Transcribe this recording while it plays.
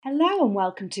Hello and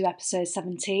welcome to episode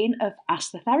 17 of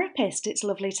Ask the Therapist. It's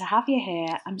lovely to have you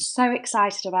here. I'm so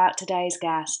excited about today's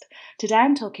guest. Today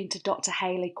I'm talking to Dr.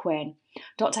 Hayley Quinn.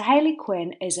 Dr. Hayley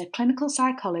Quinn is a clinical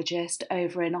psychologist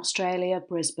over in Australia,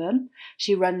 Brisbane.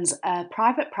 She runs a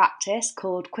private practice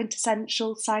called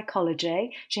Quintessential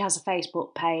Psychology. She has a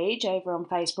Facebook page over on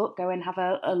Facebook. Go and have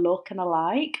a look and a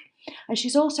like. And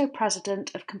she's also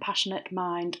president of Compassionate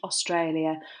Mind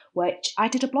Australia, which I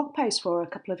did a blog post for a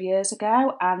couple of years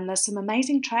ago, and there's some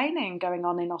amazing training going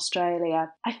on in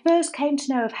Australia. I first came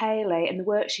to know of Hayley and the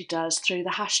work she does through the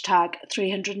hashtag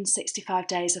 365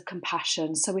 Days of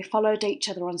Compassion. So we followed each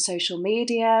other on social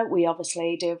media. We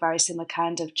obviously do a very similar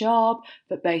kind of job,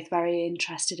 but both very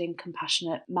interested in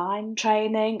compassionate mind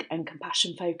training and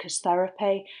compassion-focused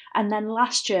therapy. And then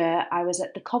last year I was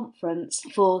at the conference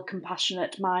for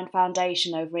Compassionate Mind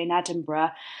Foundation over in Edinburgh,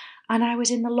 and I was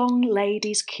in the long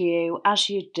ladies' queue, as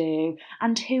you do,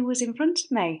 and who was in front of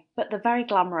me but the very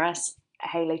glamorous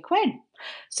Hayley Quinn.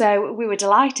 So we were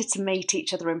delighted to meet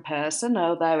each other in person,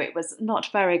 although it was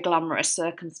not very glamorous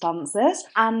circumstances.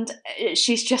 And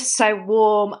she's just so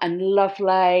warm and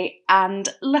lovely. And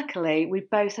luckily, we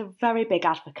both are very big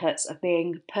advocates of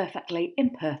being perfectly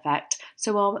imperfect.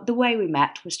 So the way we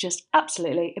met was just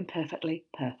absolutely imperfectly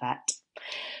perfect.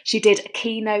 She did a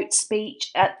keynote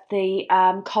speech at the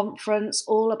conference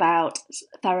all about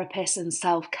therapists and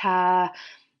self-care,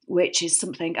 which is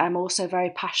something I'm also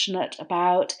very passionate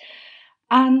about.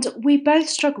 And we both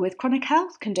struggle with chronic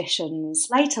health conditions.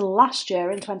 Later last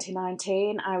year in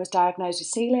 2019, I was diagnosed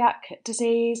with celiac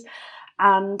disease.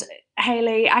 And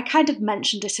Hayley, I kind of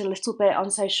mentioned it a little bit on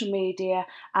social media,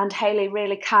 and Hayley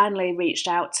really kindly reached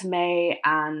out to me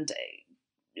and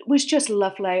it was just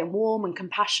lovely and warm and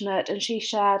compassionate. And she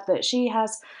shared that she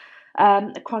has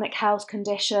a chronic health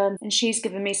condition, and she's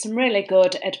given me some really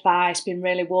good advice, been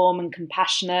really warm and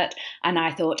compassionate, and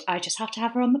I thought I just have to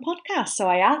have her on the podcast. So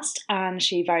I asked and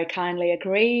she very kindly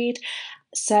agreed.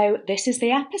 So this is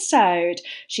the episode.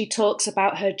 She talks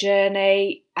about her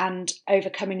journey and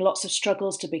overcoming lots of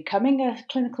struggles to becoming a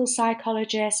clinical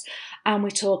psychologist, and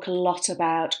we talk a lot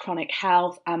about chronic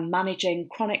health and managing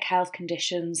chronic health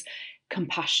conditions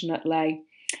compassionately.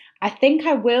 I think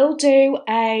I will do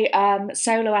a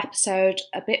solo episode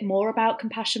a bit more about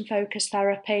compassion-focused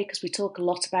therapy because we talk a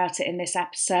lot about it in this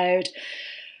episode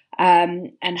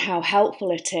and how helpful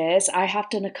it is. I have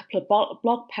done a couple of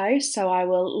blog posts, so I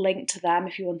will link to them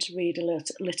if you want to read a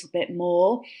little bit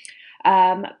more.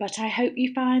 But I hope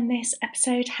you find this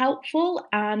episode helpful,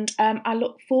 and I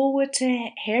look forward to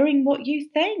hearing what you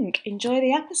think. Enjoy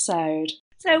the episode.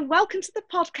 So welcome to the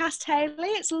podcast, Hayley.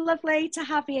 It's lovely to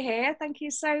have you here. Thank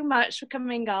you so much for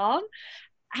coming on.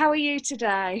 How are you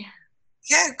today?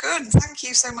 Yeah, good. Thank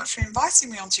you so much for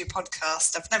inviting me onto your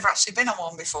podcast. I've never actually been on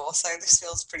one before, so this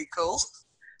feels pretty cool.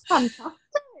 Fantastic.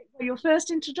 Well, your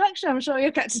first introduction. I'm sure you'll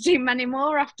get to do many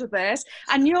more after this.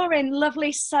 And you're in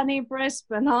lovely sunny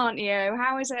Brisbane, aren't you?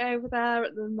 How is it over there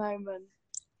at the moment?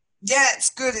 Yeah, it's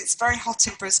good. It's very hot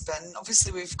in Brisbane.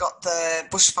 Obviously, we've got the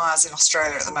bushfires in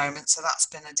Australia at the moment, so that's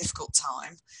been a difficult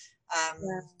time.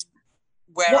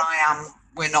 Where I am,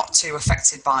 we're not too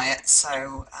affected by it,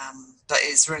 so but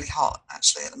it's really hot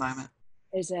actually at the moment.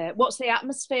 Is it? What's the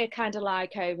atmosphere kind of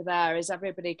like over there? Is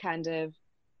everybody kind of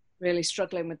really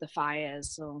struggling with the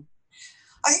fires? Or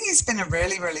I think it's been a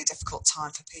really, really difficult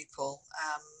time for people.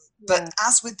 But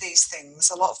as with these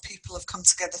things, a lot of people have come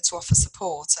together to offer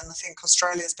support, and I think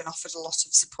Australia's been offered a lot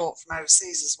of support from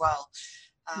overseas as well,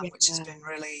 which has been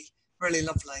really, really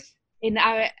lovely.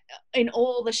 In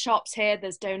all the shops here,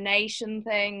 there's donation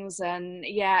things, and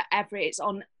it's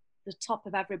on the top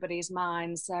of everybody's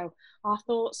minds. So our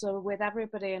thoughts are with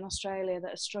everybody in Australia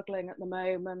that are struggling at the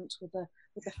moment with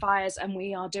the fires, and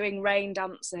we are doing rain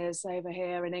dances over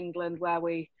here in England, where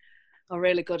we are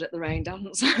really good at the rain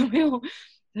dance.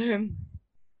 We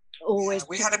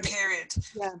had a period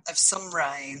of some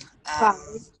rain,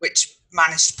 which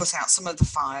managed to put out some of the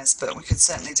fires, but we could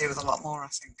certainly do with a lot more, I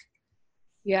think.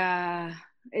 Yeah.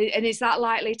 And is that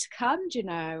likely to come, do you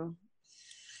know?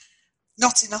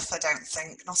 Not enough, I don't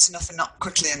think. Not enough and not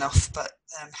quickly enough, but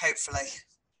hopefully.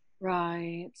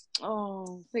 Right.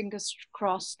 Oh, fingers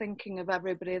crossed, thinking of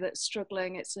everybody that's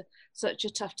struggling. It's such a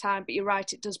tough time, but you're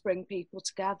right, it does bring people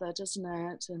together, doesn't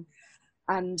it?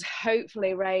 And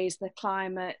hopefully raise the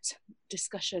climate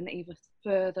discussion even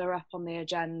further up on the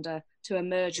agenda to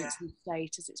emergency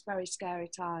status. It's very scary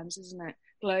times, isn't it?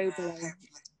 Globally.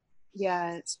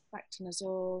 Yeah, it's affecting us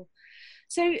all.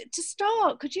 So to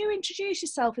start, could you introduce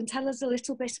yourself and tell us a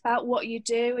little bit about what you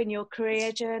do in your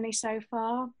career journey so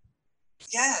far?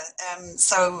 Yeah,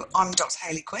 so I'm Dr.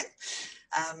 Hayley Quinn.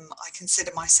 I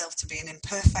consider myself to be an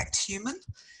imperfect human.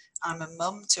 I'm a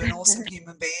mum to an awesome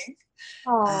human being.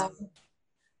 Oh. Um,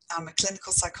 I'm a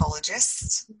clinical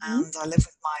psychologist Mhm. and I live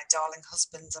with my darling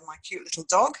husband and my cute little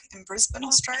dog in Brisbane,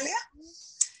 Australia.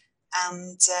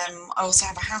 And I also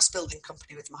have a house building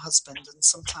company with my husband and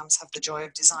sometimes have the joy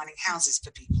of designing houses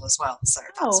for people as well. So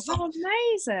Oh, that's fun. how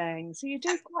amazing. So you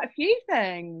do quite a few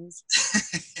things.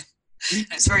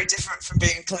 It's very different from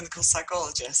being a clinical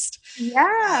psychologist.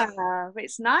 Yeah, Um,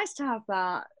 it's nice to have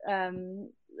that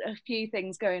a few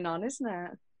things going on, isn't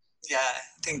it? yeah, I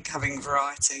think having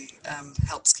variety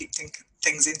helps keep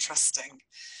things interesting.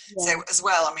 So Yeah. as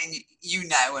well, I mean, you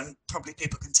know, and probably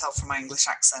people can tell from my English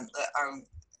accent that I'm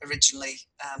originally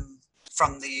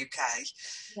from the UK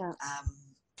Yeah.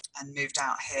 um, and moved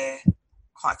out here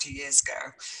quite a few years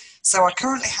ago. So I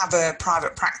currently have a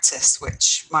private practice,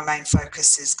 which my main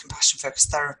focus is compassion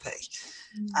focused therapy.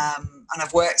 Mm. And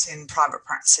I've worked in private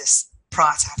practice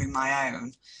prior to having my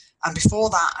own. And before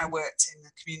that, I worked in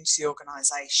a community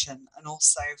organisation and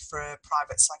also for a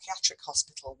private psychiatric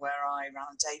hospital where I ran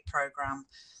a day programme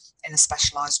in a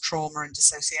specialised trauma and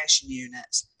dissociation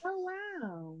unit. Oh,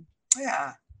 wow.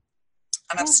 Yeah.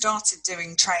 And I've Oh. started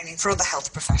doing training for other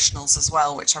health professionals as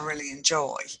well, which I really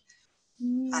enjoy.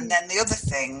 And Mm. then the other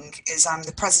thing is I'm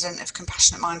the president of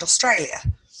Compassionate Mind Australia.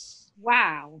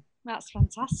 Wow, that's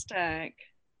fantastic.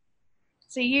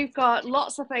 So you've got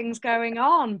lots of things going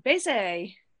on,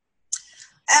 busy.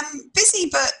 Busy,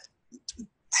 but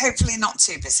hopefully not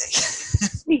too busy.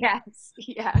 Yes,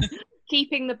 yeah.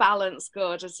 Keeping the balance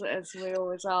good as we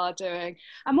always are doing.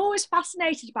 I'm always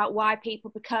fascinated about why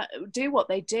people do what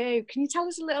they do. Can you tell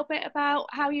us a little bit about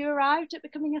how you arrived at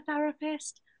becoming a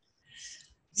therapist?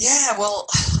 Yeah, well,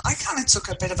 I kind of took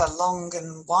a bit of a long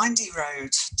and windy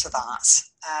road to that.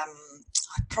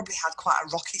 I probably had quite a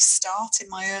rocky start in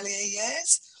my earlier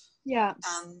years, Yeah.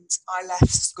 and I left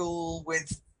school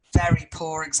with very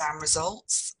poor exam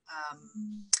results.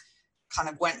 Kind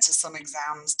of went to some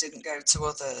exams, didn't go to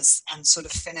others, and sort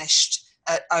of finished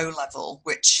at O level,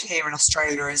 which here in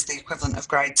Australia is the equivalent of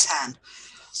grade 10.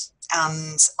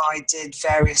 And I did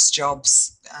various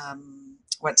jobs,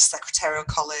 went to secretarial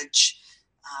college,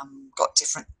 got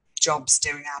different jobs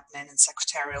doing admin and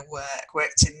secretarial work,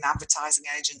 worked in an advertising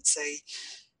agency.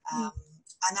 Um,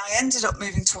 and I ended up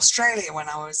moving to Australia when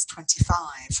I was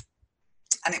 25.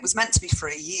 And it was meant to be for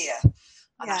a year.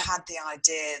 And I Yeah. had the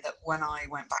idea that when I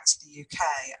went back to the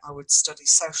UK, I would study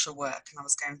social work and I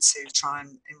was going to try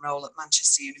and enrol at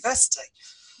Manchester University.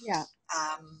 Yeah.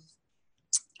 Um,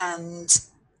 and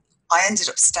I ended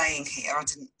up staying here. I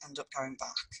didn't end up going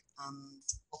back and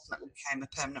ultimately became a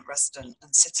permanent resident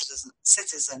and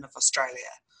citizen of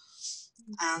Australia.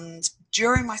 And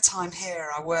during my time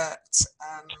here, I worked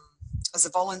as a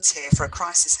volunteer for a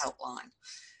crisis helpline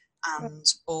and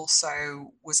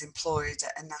also was employed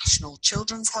at a national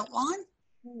children's helpline.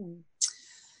 Mm.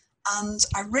 And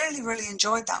I really, really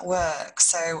enjoyed that work.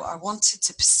 So I wanted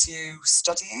to pursue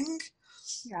studying.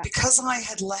 Yeah. Because I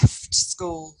had left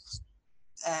school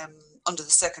under the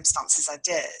circumstances I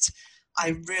did, I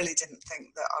really didn't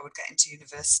think that I would get into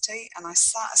university. And I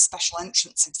sat a special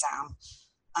entrance exam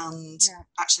and Yeah.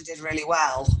 actually did really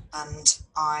well. And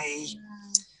I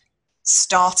Wow.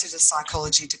 started a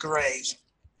psychology degree.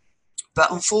 But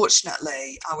Yeah.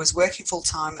 unfortunately, I was working full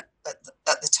time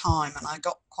at the time and I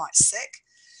got quite sick.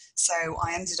 So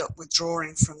I ended up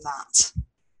withdrawing from that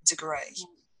degree.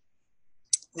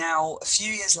 Now, a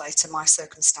few years later, my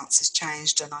circumstances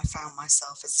changed and I found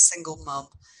myself as a single mum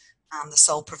and the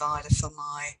sole provider for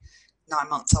my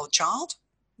 9-month-old child.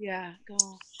 Yeah.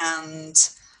 Gosh. And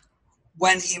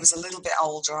when he was a little bit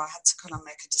older, I had to kind of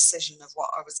make a decision of what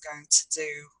I was going to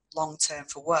do long term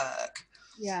for work.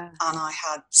 Yeah. And I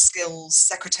had skills,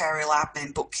 secretarial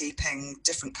admin, bookkeeping,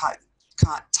 different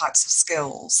types of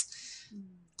skills.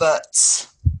 But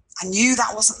I knew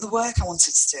that wasn't the work I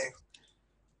wanted to do.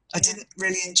 I didn't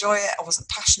really enjoy it. I wasn't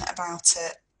passionate about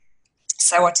it.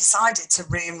 So I decided to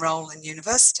re-enroll in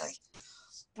university.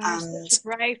 Wow, And such a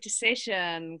brave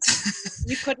decision because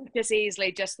you couldn't just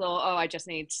easily just thought, oh, I just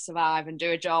need to survive and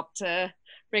do a job to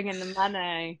bring in the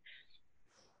money.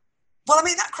 well, I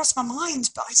mean, that crossed my mind,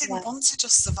 but I Yeah, didn't want to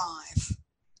just survive.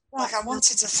 Like I that's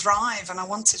wanted to thrive and I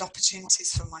wanted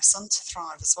opportunities for my son to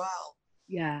thrive as well.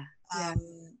 yeah, yeah.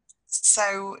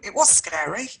 So it was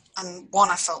scary. And one,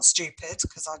 I felt stupid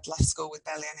because I'd left school with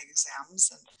barely any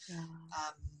exams and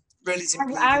Oh. really didn't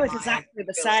believe I in was my exactly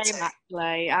the same ability.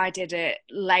 actually. I did it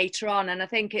later on, and I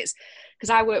think it's because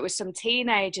I work with some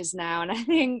teenagers now, and I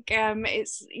think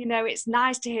it's it's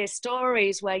nice to hear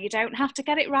stories where you don't have to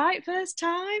get it right first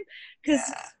time because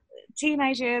Yeah,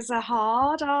 teenagers are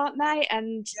hard, aren't they?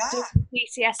 And doing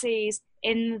yeah, GCSEs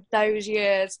in those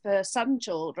years for some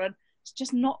children it's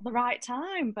just not the right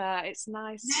time, but it's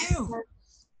nice. No.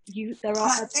 There And are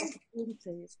I other think,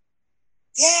 opportunities.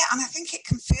 yeah, and I think it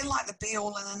can feel like the be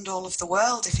all and end all of the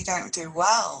world if you don't do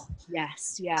well.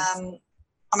 Yes, yes.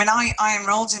 I mean, I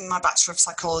enrolled in my Bachelor of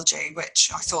Psychology,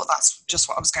 which I thought that's just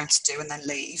what I was going to do and then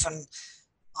leave. And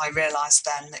I realised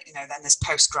then that, then there's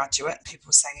postgraduate. People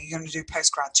were saying, are you going to do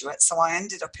postgraduate? So I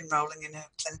ended up enrolling in a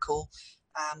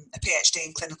PhD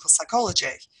in clinical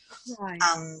psychology. Right.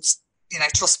 And,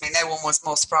 trust me, no one was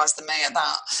more surprised than me at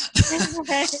that.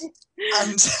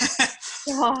 and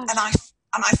Gosh.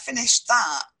 and I finished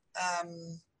that,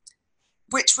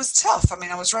 which was tough. I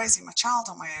mean, I was raising my child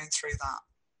on my own through that.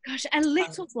 Gosh, a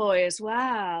little boy as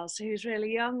well. So he was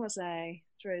really young, was he,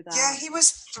 through that? Yeah, he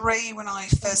was 3 when I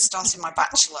first started my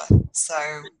bachelor. So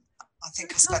I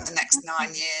think I spent the next 9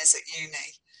 years at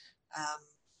uni,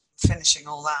 finishing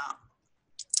all that.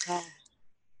 Yeah.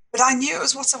 But I knew it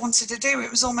was what I wanted to do.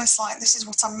 It was almost like, this is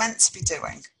what I'm meant to be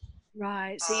doing.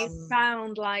 Right. So you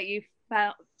found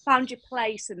your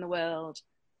place in the world.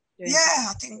 Yeah,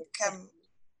 I think,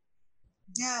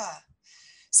 yeah.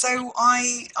 So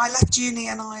I left uni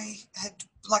and I had,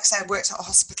 like I said, worked at a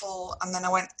hospital, and then I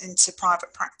went into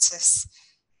private practice.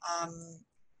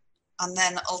 And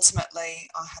then ultimately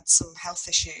I had some health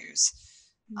issues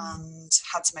and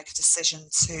had to make a decision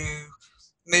to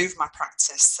move my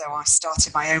practice. So I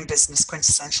started my own business,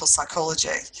 Quintessential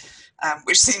Psychology,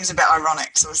 which seems a bit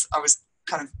ironic because I was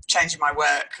kind of changing my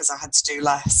work because I had to do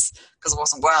less because I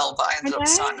wasn't well, but I ended up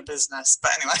starting a business.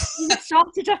 But anyway. You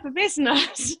started up a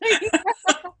business.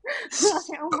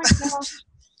 Oh my gosh.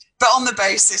 But on the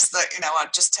basis that,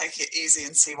 I'd just take it easy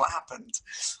and see what happened.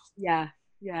 Yeah.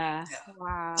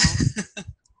 Wow.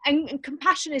 And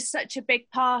compassion is such a big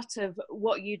part of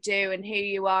what you do and who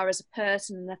you are as a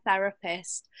person and a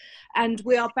therapist. And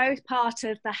we are both part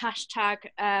of the hashtag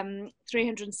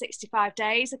 365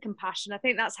 days of compassion. I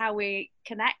think that's how we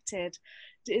connected,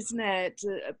 isn't it?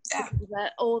 Yeah.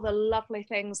 All the lovely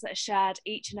things that are shared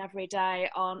each and every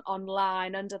day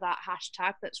online under that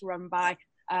hashtag that's run by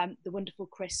the wonderful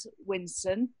Chris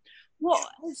Winston. What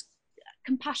has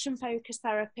compassion focused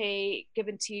therapy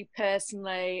given to you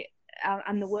personally,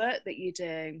 and the work that you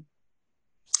do?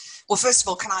 Well, first of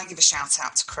all, can I give a shout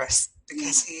out to Chris,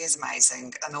 because he is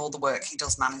amazing and all the work he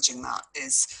does managing that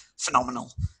is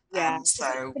phenomenal. Yeah,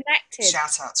 so connected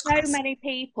shout out to Chris. So many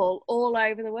people all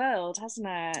over the world, hasn't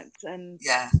it? And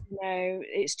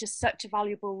it's just such a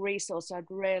valuable resource. I'd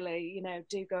really,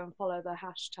 do go and follow the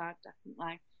hashtag,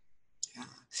 definitely. Yeah.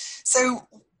 So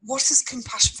what has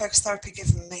compassion focused therapy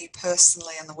given me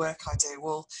personally and the work I do?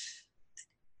 Well,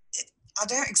 I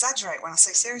don't exaggerate when I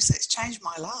say, seriously, it's changed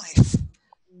my life.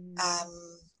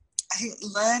 I think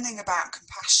learning about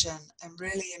compassion and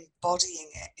really embodying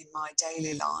it in my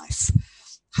daily life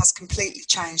has completely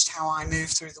changed how I move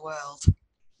through the world.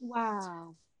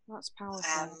 Wow, that's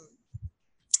powerful.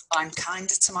 I'm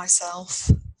kinder to myself.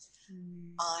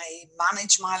 I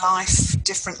manage my life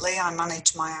differently. I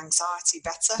manage my anxiety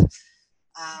better.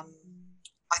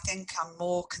 I think I'm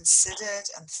more considered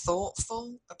and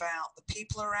thoughtful about the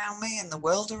people around me and the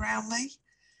world around me.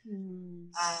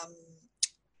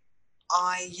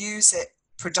 I use it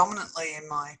predominantly in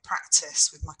my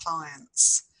practice with my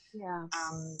clients. Yeah.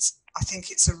 And I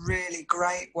think it's a really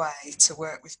great way to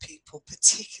work with people,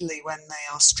 particularly when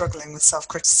they are struggling with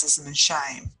self-criticism and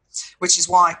shame, which is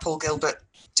why Paul Gilbert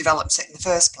developed it in the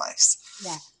first place.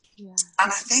 Yeah.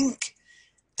 And I think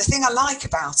the thing I like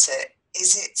about it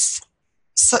is it's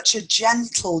such a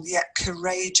gentle yet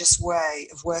courageous way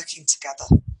of working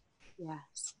together.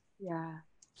 Yes. Yeah.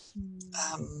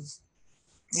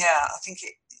 I think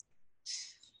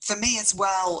for me as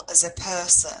well as a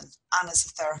person and as a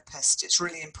therapist, it's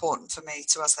really important for me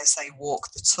to, as they say,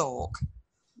 walk the talk.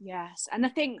 Yes, and I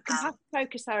think compassion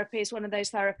focused therapy is one of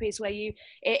those therapies where it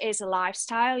is a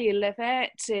lifestyle. You live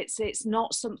it. It's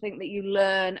not something that you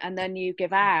learn and then you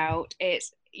give out.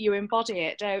 It's you embody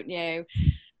it, don't you?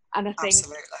 And I think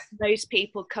most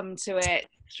people come to it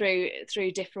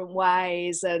through different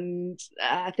ways, and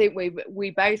I think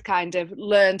we both kind of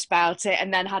learned about it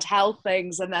and then had health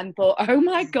things and then thought, oh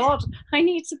my God, I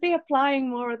need to be applying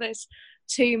more of this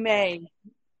to me.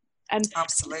 And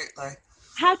absolutely.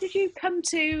 How did you come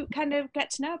to kind of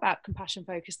get to know about compassion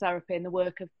focused therapy and the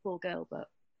work of Paul Gilbert?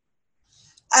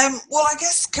 Well, I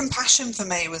guess compassion for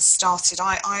me was started.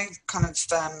 I kind of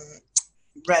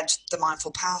read The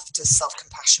Mindful Path to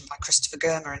Self-Compassion by Christopher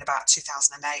Germer in about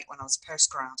 2008 when I was a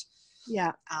postgrad.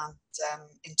 Yeah. And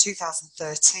in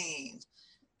 2013,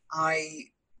 I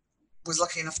was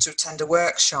lucky enough to attend a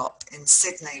workshop in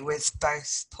Sydney with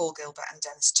both Paul Gilbert and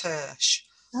Dennis Tersch.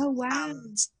 Oh, wow.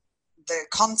 And the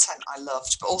content I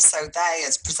loved, but also they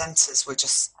as presenters were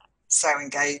just so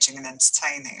engaging and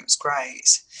entertaining. It was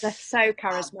great. They're so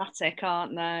charismatic,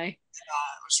 aren't they?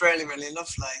 It was really, really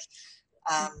lovely.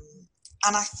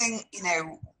 And I think,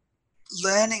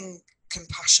 learning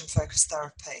compassion focused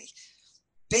therapy,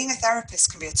 being a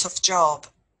therapist can be a tough job,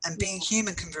 and being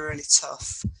human can be really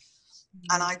tough.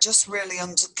 And I just really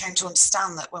came to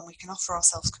understand that when we can offer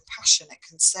ourselves compassion, it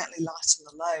can certainly lighten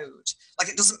the load. Like,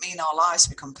 it doesn't mean our lives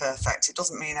become perfect. It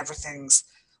doesn't mean everything's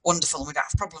wonderful and we don't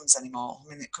have problems anymore. I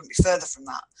mean, it couldn't be further from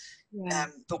that. Yeah.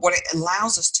 But what it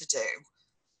allows us to do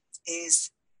is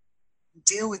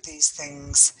deal with these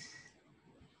things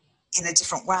in a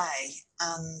different way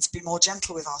and be more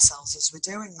gentle with ourselves as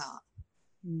we're doing that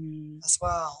as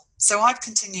well. So I've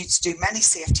continued to do many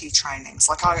CFT trainings.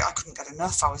 Like, I couldn't get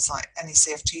enough. I was like, any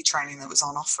CFT training that was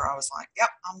on offer, I was like, yep,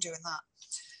 I'm doing that.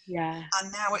 Yeah.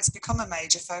 And now it's become a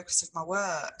major focus of my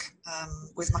work,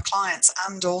 with my clients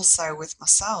and also with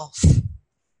myself.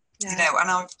 And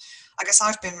I guess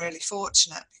I've been really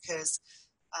fortunate because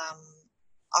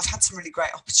I've had some really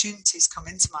great opportunities come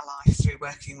into my life through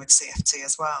working with CFT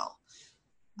as well.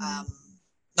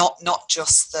 Not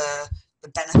just the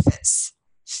benefits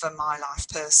for my life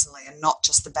personally, and not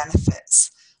just the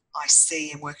benefits I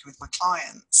see in working with my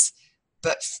clients,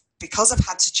 but because I've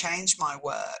had to change my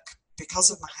work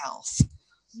because of my health,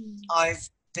 I've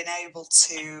been able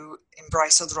to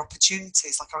embrace other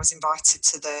opportunities. Like, I was invited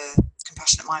to the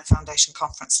Compassionate Mind Foundation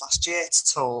conference last year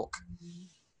to talk.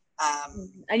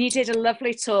 And you did a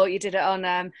lovely talk. You did it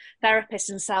on therapists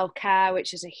and self-care,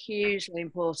 which is a hugely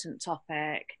important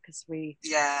topic because I'm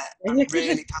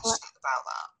really passionate about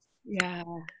that. Yeah,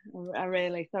 I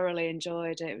really thoroughly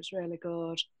enjoyed it. It was really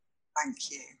good. Thank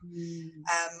you.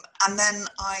 And then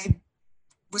I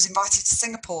was invited to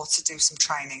Singapore to do some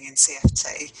training in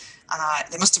CFT,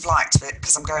 and they must have liked it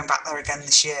because I'm going back there again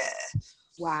this year.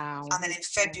 Wow. And then in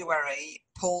February,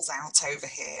 Paul's out over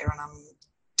here, and I'm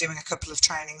doing a couple of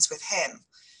trainings with him.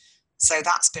 So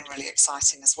that's been really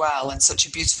exciting as well, and such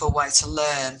a beautiful way to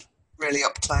learn really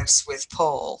up close with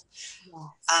Paul. Yes.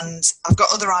 And I've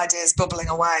got other ideas bubbling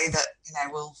away that,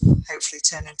 will hopefully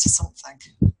turn into something.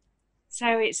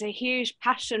 So it's a huge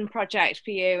passion project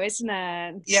for you, isn't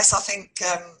it? Yes, I think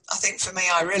for me,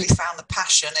 I really found the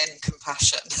passion in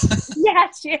compassion.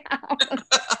 Yes, you have.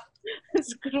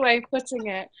 That's a good way of putting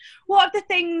it. What are the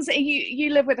things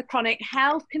you live with a chronic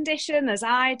health condition, as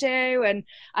I do, and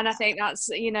I think that's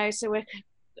so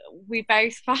we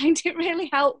both find it really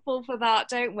helpful for that,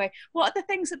 don't we? What are the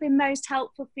things that have been most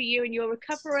helpful for you in your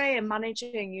recovery and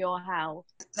managing your health?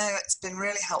 No, it's been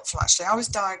really helpful, actually. I was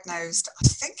diagnosed, I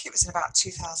think it was in about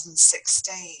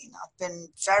 2016. I've been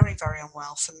very, very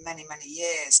unwell for many, many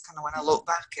years. Kind of when I look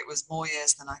back, it was more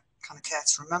years than I kind of care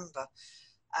to remember.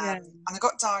 And I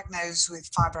got diagnosed with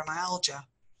fibromyalgia.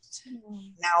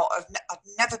 Now, I've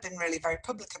never been really very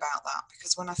public about that,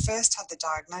 because when I first had the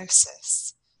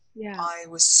diagnosis, I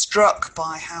was struck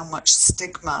by how much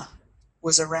stigma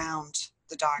was around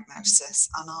the diagnosis,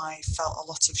 and I felt a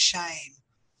lot of shame.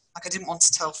 Like, I didn't want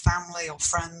to tell family or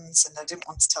friends, and I didn't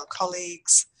want to tell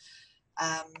colleagues.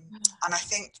 And I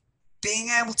think being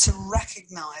able to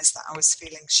recognise that I was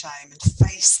feeling shame and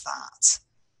face that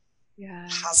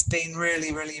has been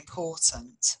really, really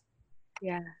important.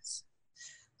 Yes.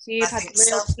 So you've had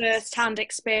real first-hand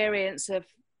experience of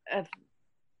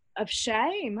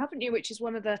shame, haven't you? Which is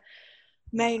one of the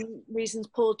main reasons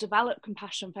Paul developed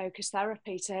compassion-focused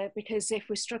therapy, because if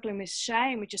we're struggling with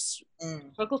shame, we just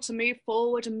struggle to move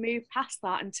forward and move past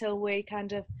that until we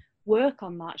kind of work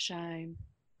on that shame.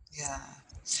 Yeah.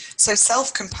 So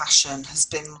self-compassion has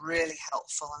been really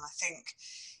helpful, and I think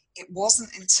it wasn't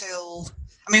until,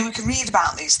 we can read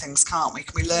about these things, can't we?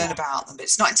 Can we learn about them? But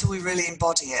it's not until we really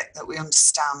embody it that we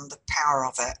understand the power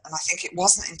of it. And I think it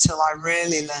wasn't until I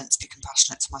really learned to be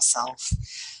compassionate to myself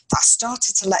that I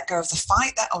started to let go of the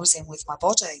fight that I was in with my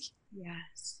body.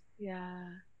 Yes. Yeah.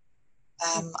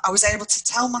 I was able to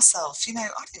tell myself,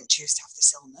 I didn't choose to have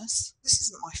this illness. This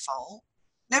isn't my fault.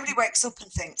 Nobody wakes up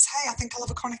and thinks, hey, I think I'll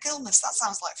have a chronic illness. That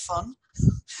sounds like fun.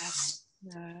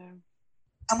 No.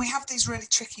 And we have these really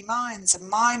tricky minds, and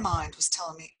my mind was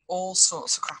telling me all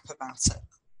sorts of crap about it.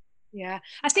 Yeah,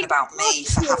 I think about me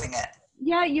for having it.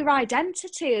 Yeah, your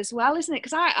identity as well, isn't it?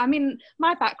 Because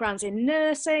my background's in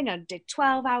nursing. I did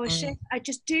 12-hour shifts. I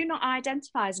just do not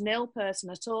identify as an ill person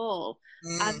at all.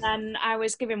 And then I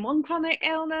was given one chronic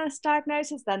illness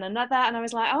diagnosis, then another, and I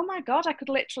was like, oh my God, I could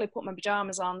literally put my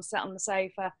pajamas on, sit on the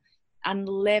sofa, and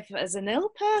live as an ill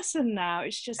person now.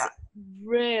 It's just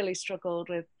really struggled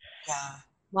with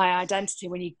my identity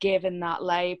when you're given that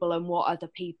label and what other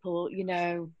people,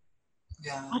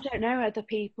 Yeah. I don't know, other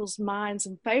people's minds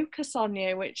and focus on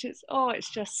you, which is, oh, it's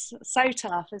just so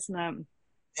tough, isn't it?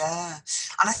 Yeah.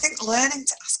 And I think learning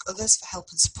to ask others for help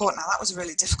and support, now that was a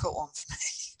really difficult one for me.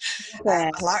 Yeah.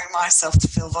 Allowing myself to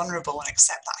feel vulnerable and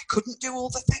accept that I couldn't do all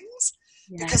the things,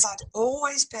 Yeah. because I'd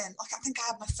always been like, I think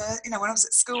I had my first, when I was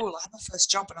at school, I had my first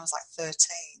job when I was like 13,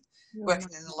 Oh my working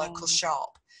in a local God.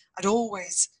 shop. I'd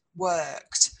always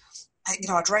worked.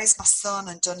 I'd raised my son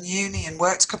and done uni and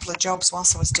worked a couple of jobs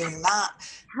whilst I was doing that.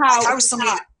 Like, How I is was somebody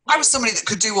that? that I was somebody that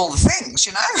could do all the things,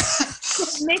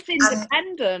 Miss and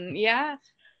Independent, yeah.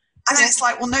 then Yeah. it's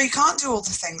like, well, no, you can't do all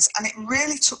the things. And it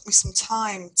really took me some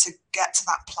time to get to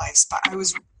that place. But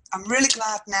I'm really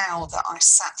glad now that I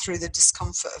sat through the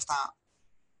discomfort of that.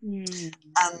 Mm.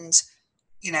 And,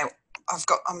 you know,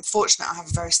 I'm fortunate I have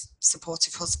a very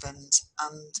supportive husband.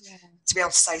 And Yeah. to be able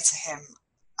to say to him,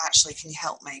 actually, can you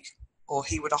help me? Or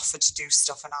he would offer to do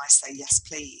stuff and I say, yes,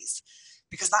 please.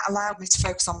 Because that allowed me to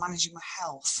focus on managing my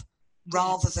health Yeah.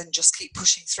 rather than just keep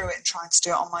pushing through it and trying to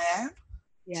do it on my own.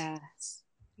 Yes.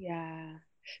 Yeah.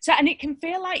 So, and it can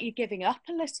feel like you're giving up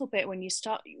a little bit when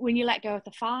you let go of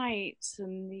the fights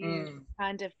and you Mm,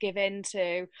 kind of give in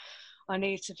to, I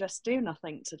need to just do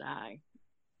nothing today.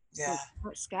 yeah. It's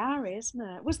quite scary, isn't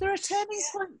it? Was there a turning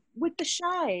Yeah. point with the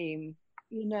shame?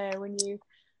 When you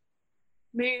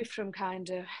moved from kind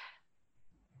of,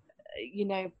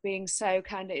 being so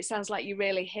kind of, it sounds like you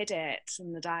really hid it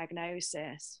in the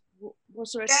diagnosis.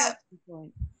 Was there a Yeah. turning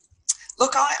point?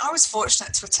 Look, I was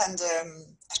fortunate to attend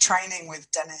a training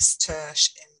with Dennis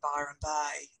Tersh in Byron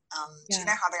Bay. And you Yeah.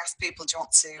 know how they ask people, do you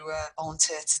want to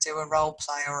volunteer to do a role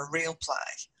play or a real play?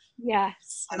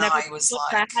 Yes. And And I everybody was put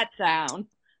their like, head down.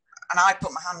 and I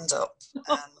put my hand up.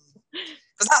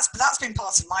 Because that's been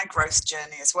part of my growth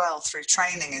journey as well through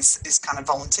training is kind of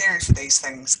volunteering for these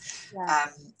things.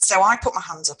 Yeah. So I put my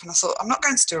hands up and I thought, I'm not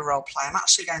going to do a role play. I'm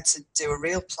actually going to do a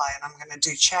real play, and I'm going to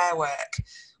do chair work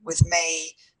with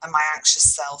me and my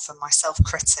anxious self and my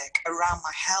self-critic around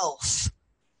my health.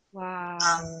 Wow.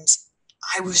 And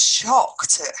I was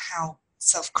shocked at how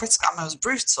self-critical. I was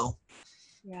brutal.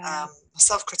 Yeah. My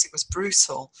self-critic was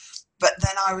brutal, but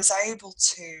then I was able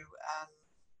to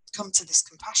come to this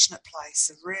compassionate place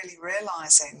of really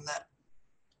realizing that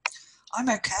I'm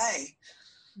okay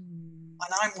Mm.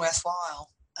 and I'm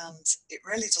worthwhile, and it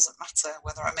really doesn't matter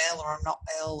whether I'm ill or I'm not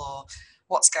ill or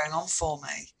what's going on for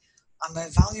me. I'm a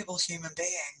valuable human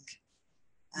being,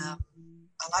 Mm.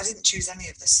 and I didn't choose any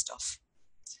of this stuff.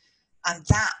 And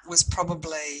that was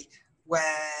probably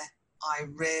where I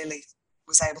really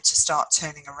was able to start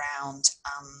turning around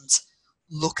and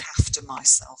look after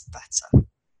myself better.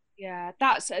 Yeah,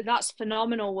 that's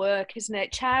phenomenal work, isn't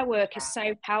it? Chair work is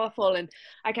so powerful, and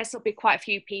I guess there'll be quite a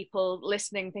few people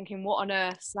listening thinking, "What on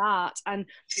earth's that?" And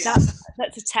Yeah.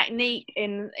 that's a technique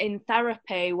in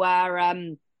therapy where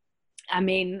I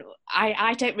mean,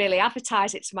 I don't really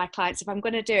advertise it to my clients. If I'm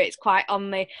going to do it, it's quite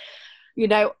on the, you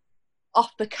know,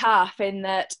 off the cuff, in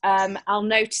that I'll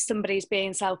notice somebody's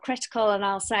being self-critical and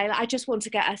I'll say, I just want to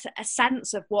get a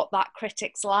sense of what that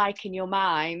critic's like in your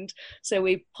mind. So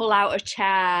we pull out a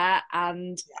chair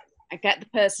and I get the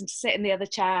person to sit in the other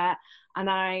chair and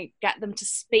I get them to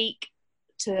speak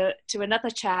to another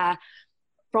chair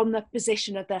from the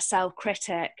position of their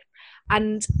self-critic.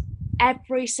 And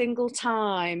every single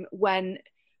time when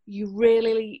you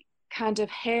really kind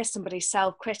of hear somebody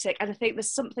self-critic, and I think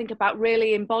there's something about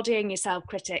really embodying your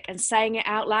self-critic and saying it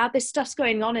out loud. This stuff's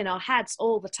going on in our heads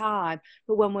all the time,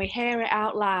 but when we hear it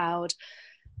out loud,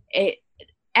 it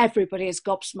everybody is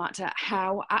gobsmacked at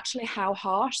how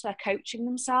harsh they're coaching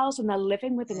themselves, and they're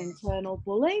living with an internal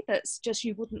bully that's just,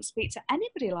 you wouldn't speak to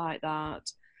anybody like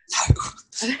that.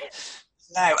 No.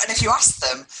 No, and if you ask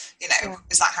them, Yeah.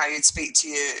 is that how you'd speak to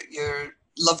your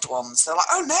loved ones? They're like,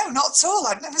 oh no, not at all.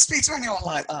 I'd never speak to anyone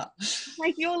like that.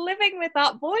 Like, you're living with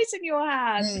that voice in your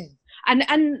head. Mm.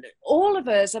 And all of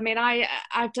us, I mean, I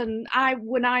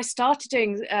when I started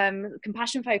doing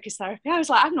compassion focused therapy, I was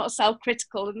like, I'm not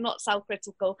self-critical,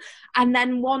 and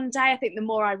then one day, I think the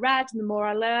more I read and the more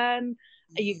I learn,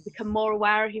 you become more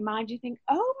aware of your mind. You think,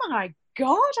 oh my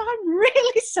god, I'm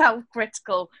really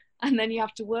self-critical, and then you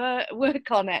have to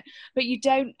work on it. But you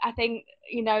don't, I think,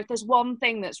 if there's one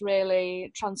thing that's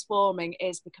really transforming,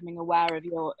 is becoming aware of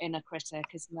your inner critic,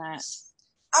 isn't it?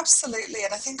 Absolutely,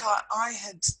 and I think I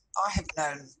have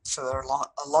known for a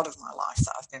lot of my life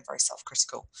that I've been very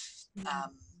self-critical,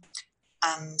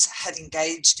 and had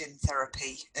engaged in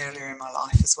therapy earlier in my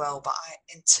life as well. But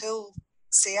until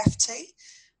CFT,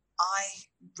 I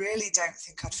really don't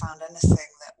think I'd found anything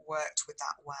that worked with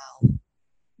that well.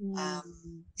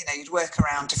 You'd work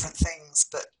around different things,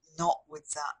 but not with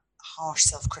that harsh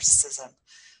self-criticism,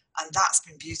 and that's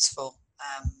been beautiful.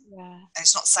 Yeah. And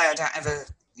it's not to say I don't ever,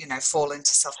 fall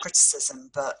into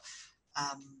self-criticism, but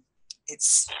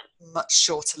it's much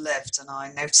shorter lived and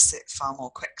I notice it far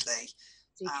more quickly.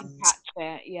 So you can And catch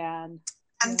it, yeah.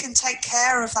 and can take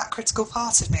care of that critical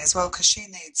part of me as well, because she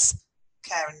needs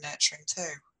care and nurturing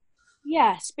too.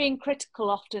 Yes, being critical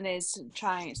often is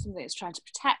trying something that's trying to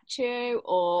protect you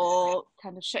or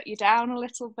kind of shut you down a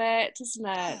little bit, isn't it?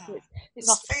 Yeah, It's it's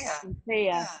often fear. fear,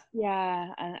 Yeah, yeah,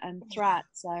 and yeah, threat.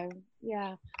 So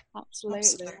yeah, absolutely,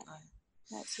 absolutely.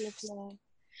 that's lovely.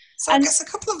 So I And guess a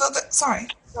couple of other, sorry,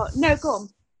 no, go on.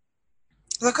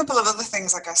 a couple of other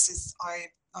things, I guess, is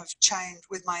I've changed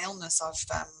with my illness.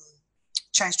 I've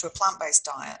changed to a plant-based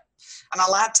diet. And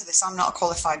I'll add to this, I'm not a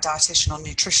qualified dietitian or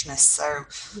nutritionist, so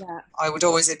Yeah, I would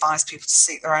always advise people to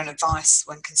seek their own advice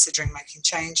when considering making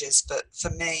changes. But for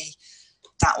me,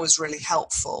 that was really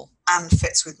helpful and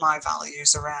fits with my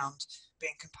values around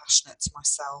being compassionate to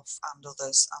myself and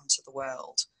others and to the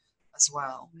world as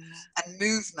well. yeah. And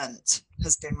movement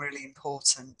has been really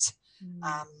important.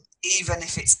 Mm. Even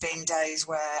if it's been days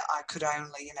where I could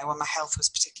only, when my health was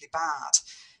particularly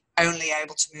bad, only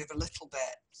able to move a little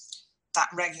bit, that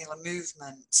regular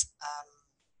movement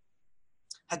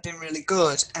had been really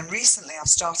good. And recently I've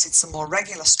started some more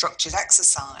regular structured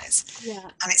exercise, Yeah,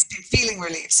 and it's been feeling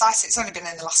really exciting. It's only been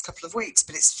in the last couple of weeks,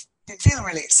 but it's been feeling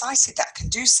really excited that I can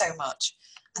do so much.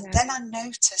 And yeah, then I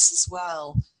notice as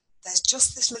well, there's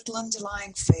just this little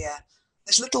underlying fear,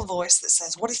 this little voice that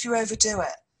says, what if you overdo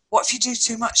it? What if you do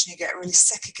too much and you get really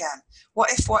sick again?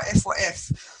 What if, what if, what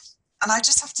if? And I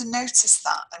just have to notice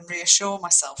that and reassure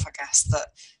myself, I guess, that,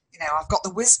 I've got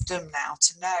the wisdom now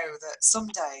to know that some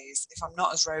days, if I'm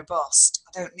not as robust,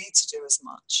 I don't need to do as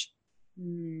much, but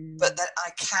mm. that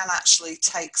I can actually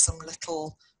take some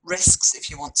little risks, if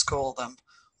you want to call them,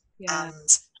 Yeah,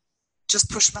 and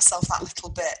just push myself that little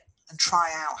bit and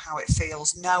try out how it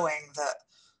feels, knowing that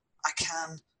I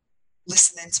can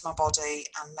listen into my body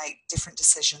and make different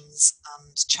decisions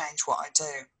and change what I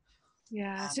do.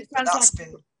 yeah. So it But sounds like that's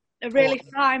been a really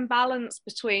important. fine balance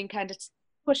between kind of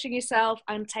pushing yourself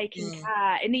and taking Mm.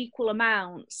 care in equal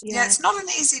amounts. Yeah, Yeah. it's not an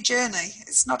easy journey.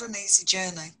 It's not an easy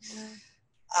journey. Yeah.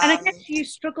 And I Um, guess you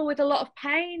struggle with a lot of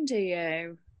pain, do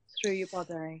you, through your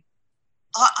body?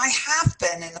 I have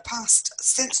been in the past.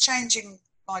 Since changing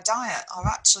my diet, I've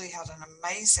actually had an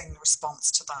amazing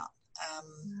response to that,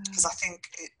 because Yeah. I think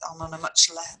I'm on a much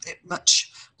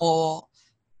more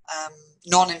um,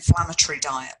 non-inflammatory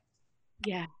diet.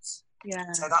 Yes.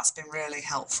 Yeah. So that's been really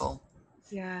helpful.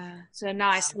 Yeah. So a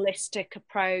nice Um, holistic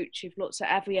approach. You've looked at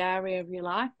every area of your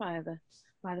life by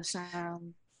the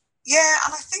sound. yeah,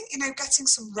 and I think, getting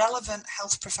some relevant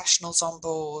health professionals on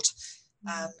board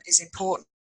Mm. is important.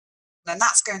 And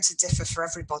that's going to differ for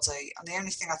everybody. And the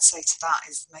only thing I'd say to that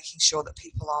is making sure that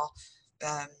people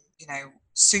are,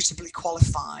 suitably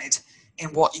qualified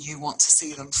in what you want to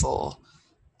see them for.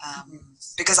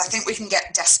 Yes. Because I think we can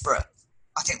get desperate.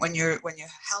 I think when your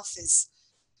health is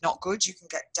not good, you can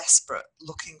get desperate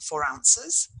looking for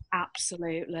answers. And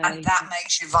Absolutely. that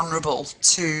makes you vulnerable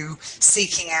to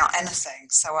seeking out anything.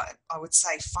 So I would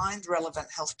say find relevant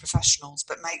health professionals,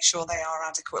 but make sure they are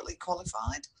adequately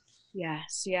qualified.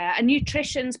 Yes, yeah. And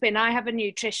I have a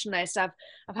nutritionist.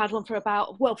 I've had one for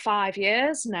about, well, 5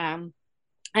 years now.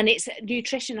 And it's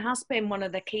nutrition has been one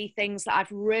of the key things that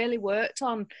I've really worked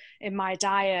on in my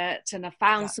diet, and I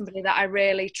found Yeah. somebody that I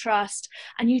really trust.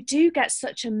 And you do get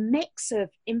such a mix of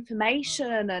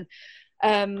information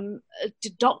and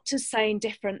doctors saying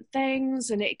different things,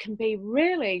 and it can be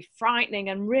really frightening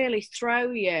and really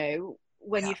throw you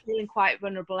when Yeah. you're feeling quite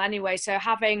vulnerable anyway. So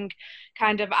having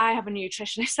I have a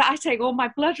nutritionist that I take all my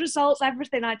blood results,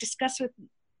 everything I discuss with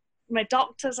my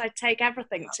doctors, I take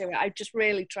everything to it. I just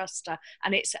really trust her.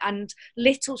 I'm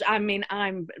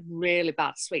really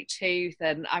bad sweet tooth,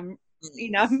 and I'm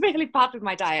really bad with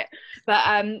my diet,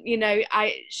 but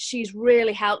she's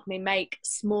really helped me make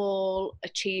small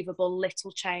achievable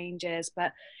little changes.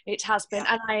 But it has been,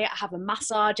 Yeah. and I have a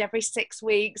massage every 6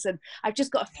 weeks, and I've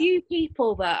just got a Yeah. few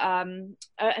people that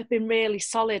have been really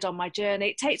solid on my journey.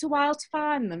 It takes a while to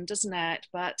find them, doesn't it?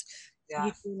 But you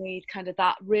Yeah. do need kind of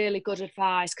that really good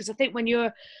advice, because I think when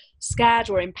you're scared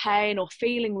or in pain or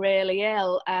feeling really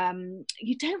ill,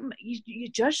 your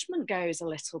judgment goes a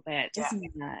little bit, Yeah. doesn't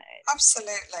it?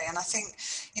 Absolutely. And I think,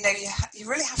 you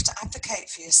really have to advocate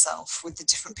for yourself with the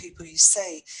different people you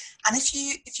see. And if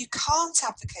you can't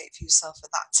advocate for yourself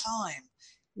at that time,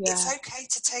 it's Yeah, okay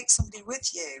to take somebody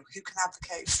with you who can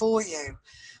advocate for you.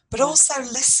 But yeah, also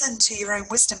listen to your own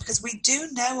wisdom, because we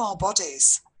do know our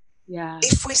bodies yeah.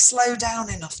 if we slow down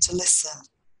enough to listen.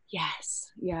 Yes,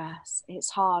 it's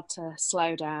hard to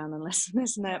slow down and listen,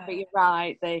 isn't it? But Yeah. you're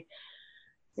right.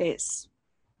 It's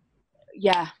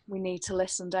yeah, we need to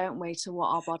listen, don't we, to what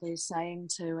our body's saying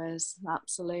to us.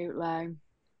 Absolutely.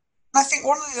 I think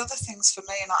one of the other things for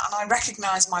me, and I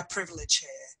recognise my privilege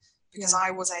here, because Yeah.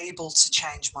 I was able to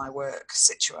change my work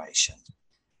situation.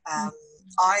 Mm.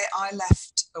 I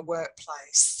left a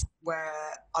workplace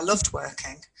where I loved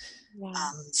working, Yeah.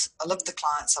 and I loved the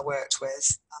clients I worked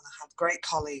with, and I had great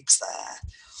colleagues there.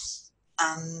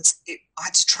 And I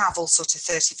had to travel sort of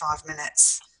 35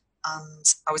 minutes, and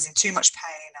I was in too much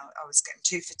pain. I was getting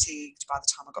too fatigued by the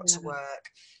time I got to Yeah. work.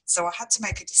 So I had to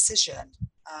make a decision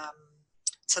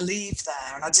to leave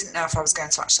there. And I didn't know if I was going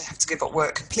to actually have to give up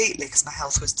work completely because my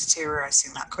health was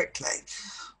deteriorating that quickly,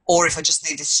 or if I just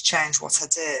needed to change what I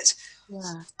did.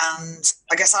 Yeah. And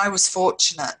I guess I was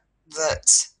fortunate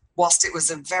that whilst it was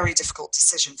a very difficult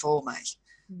decision for me,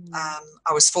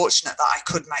 I was fortunate that I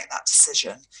could make that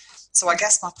decision. So I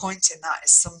guess my point in that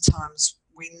is sometimes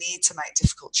we need to make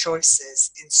difficult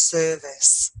choices in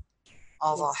service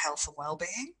of our health and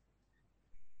well-being.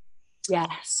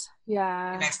 Yes.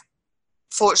 Yeah. You know,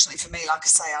 fortunately for me, like I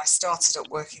say, I started up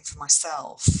working for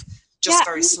myself Yeah, just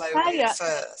very slowly at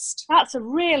first. that's a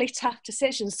really tough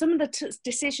decision. Some of the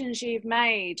decisions you've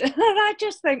made, I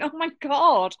just think, oh my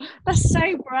God, that's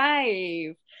so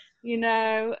brave. You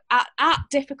know, at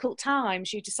difficult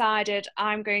times, you decided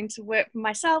I'm going to work for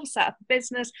myself, set up a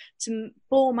business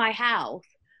for my health.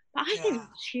 But I think Yeah.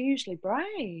 that's hugely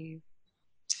brave.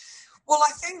 Well,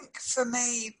 I think for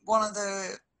me, one of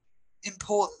the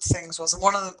important things was, and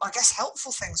one of the, I guess,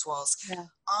 helpful things was, Yeah.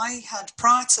 I had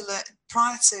prior to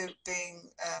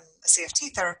being a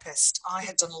CFT therapist, I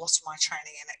had done a lot of my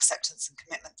training in acceptance and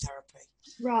commitment therapy.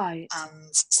 Right.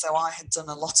 And so I had done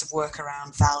a lot of work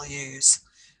around values,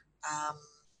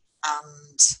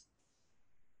 and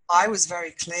I was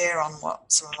very clear on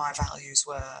what some of my values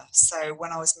were. So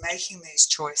when I was making these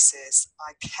choices,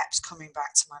 I kept coming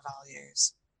back to my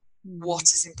values. What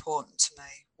is important to me?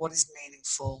 What is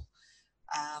meaningful?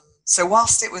 So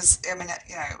whilst it was, I mean,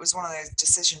 it was one of those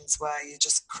decisions where you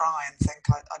just cry and think,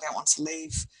 I don't want to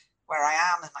leave where I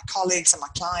am and my colleagues and my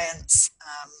clients.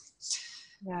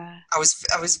 Yeah. I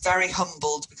was very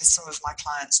humbled because some of my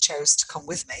clients chose to come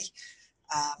with me.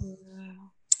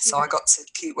 So I got to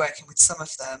keep working with some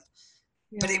of them.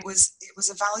 Yeah. But it was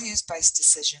a values-based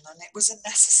decision, and it was a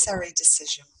necessary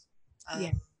decision.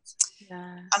 Yeah.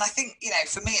 And I think,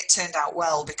 for me, it turned out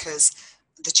well because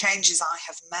the changes I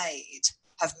have made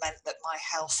have meant that my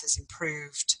health has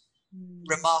improved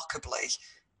remarkably.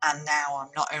 And now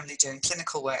I'm not only doing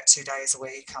clinical work 2 days a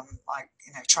week, I'm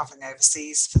traveling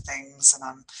overseas for things, and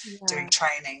I'm doing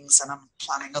trainings, and I'm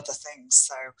planning other things.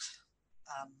 So,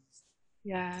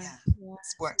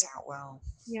 it's worked out well.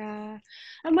 Yeah.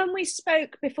 And when we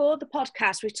spoke before the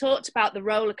podcast, we talked about the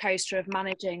roller coaster of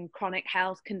managing chronic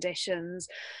health conditions.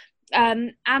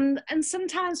 And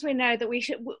sometimes we know that we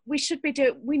should be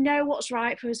doing, we know what's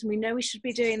right for us, and we know we should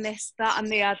be doing this, that,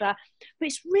 and the other. But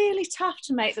it's really tough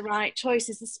to make the right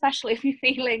choices, especially if you're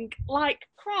feeling like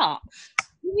crap.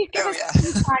 You give us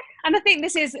insight. And I think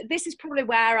this is probably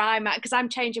where I'm at, because I'm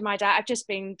changing my diet. I've just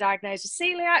been diagnosed with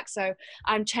celiac, so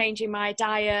I'm changing my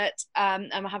diet.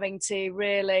 I'm having to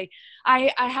really.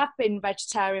 I have been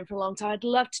vegetarian for a long time. I'd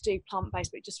love to do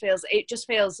plant-based, but it just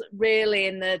feels really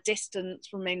in the distance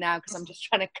from me now, because I'm just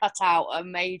trying to cut out a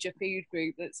major food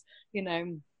group that's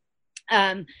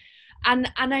and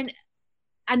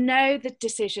I know the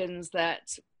decisions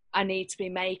that I need to be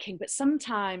making, but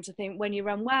sometimes I think when you're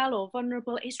unwell or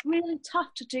vulnerable, it's really tough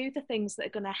to do the things that are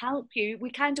going to help you. We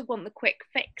kind of want the quick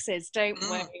fixes, don't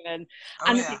we? And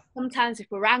I think sometimes if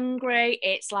we're angry,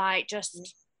 it's like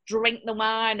just drink the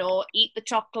wine or eat the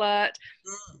chocolate.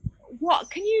 What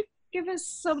can you give us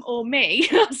some, or me,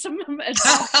 some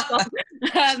advice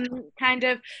on kind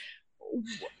of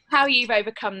how you've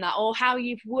overcome that, or how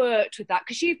you've worked with that,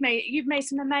 because you've made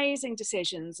some amazing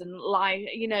decisions, and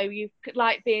you've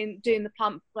doing the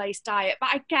plant-based diet, but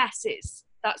I guess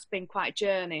that's been quite a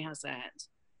journey, has it?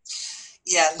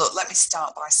 Yeah, look, let me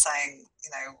start by saying,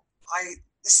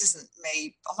 this isn't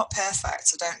me. I'm not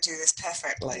perfect. I don't do this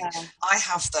perfectly. Yeah. I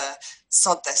have the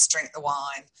sod this, drink the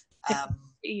wine,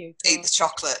 eat the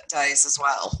chocolate days as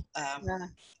well.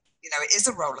 It is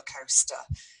a roller coaster.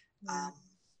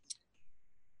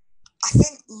 I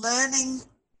think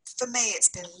for me, it's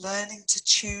been learning to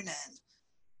tune in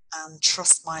and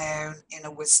trust my own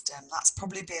inner wisdom. That's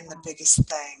probably been the biggest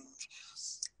thing.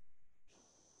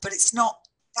 But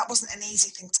that wasn't an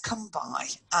easy thing to come by.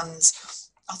 And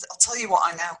I'll tell you what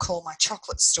I now call my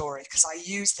chocolate story, because I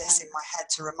use this in my head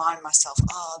to remind myself,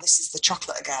 this is the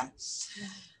chocolate again.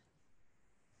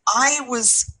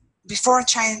 Before I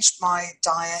changed my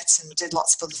diet and did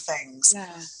lots of other things,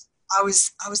 I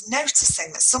was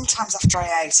noticing that sometimes after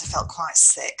I ate, I felt quite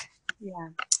sick. Yeah.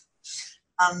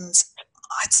 And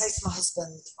I'd say to my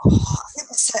husband, oh, I think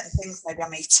there's certain things maybe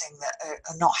I'm eating that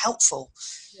are not helpful.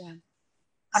 Yeah.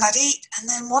 And I'd eat, and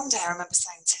then one day I remember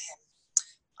saying to him,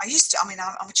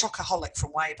 I'm a chocoholic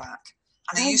from way back,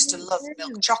 and I Oh, used to me love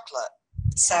milk too. chocolate.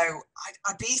 So Yeah.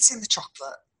 I'd be eating the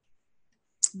chocolate,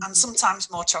 and Mhm. sometimes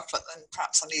more chocolate than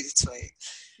perhaps I needed to eat.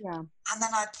 Yeah. And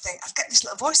then I'd get this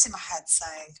little voice in my head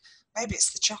saying, maybe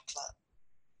it's the chocolate.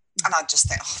 Mm. And I'd just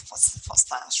think, oh, what's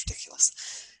that? That's ridiculous.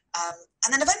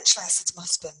 And then eventually I said to my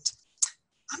husband,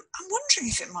 I'm wondering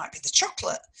if it might be the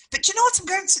chocolate. But do you know what I'm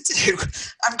going to do?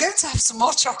 I'm going to have some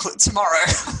more chocolate tomorrow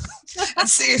and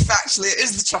see if actually it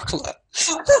is the chocolate.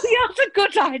 That's a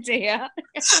good idea.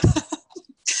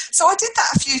 So I did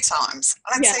that a few times.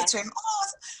 And I'd say Yeah. to him, oh,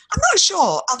 I'm not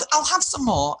sure. I'll have some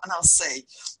more and I'll see.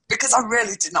 Because I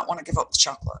really did not want to give up the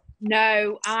chocolate.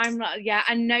 No, I'm not. Yeah,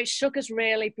 and no, sugar's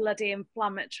really bloody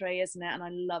inflammatory, isn't it? And I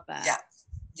love it. Yeah,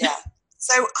 yeah.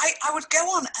 So I would go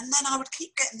on and then I would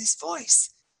keep getting this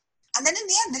voice. And then in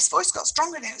the end, this voice got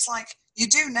stronger and it was like, you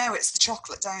do know it's the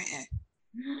chocolate, don't you?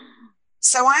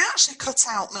 So I actually cut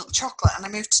out milk chocolate and I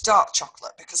moved to dark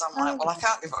chocolate because I'm like, Oh, well, I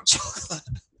can't give up chocolate.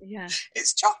 yeah,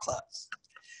 It's chocolate.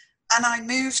 And I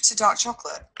moved to dark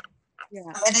chocolate. yeah,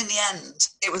 And then in the end,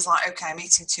 it was like, okay, I'm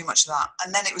eating too much of that.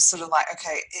 And then it was sort of like,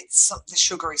 okay, it's the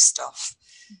sugary stuff.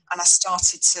 And I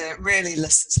started to really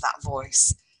listen to that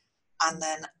voice. And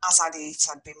then as I'd eat,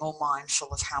 I'd be more mindful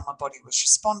of how my body was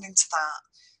responding to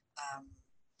that.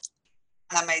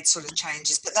 And I made sort of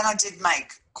changes. But then I did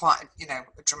make quite,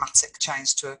 a dramatic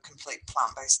change to a complete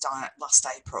plant-based diet last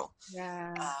April,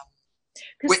 yeah.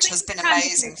 Because which has been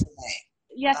amazing for me.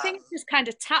 yeah, things just kind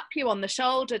of tap you on the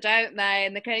shoulder, don't they?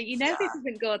 And they kind of, this Yeah.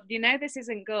 isn't good. This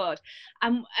isn't good.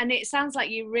 And it sounds like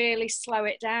you really slow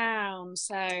it down.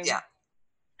 Yeah.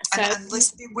 So And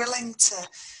listen, be willing to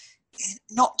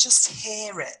not just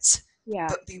hear it, yeah.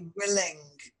 but be willing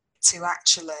to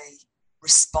actually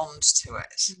respond to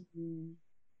it. Mm-hmm.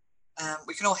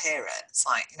 We can all hear it. It's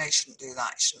like, you shouldn't do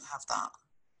that. You shouldn't have that.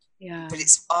 Yeah. But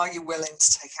are you willing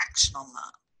to take action on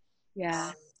that?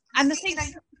 Yeah. And I think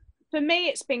for me,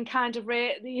 it's been kind of,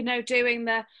 doing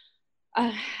the,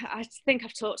 I think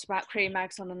I've talked about cream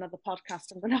eggs on another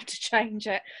podcast. I'm going to have to change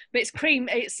it. But it's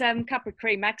Cadbury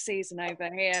cream egg season over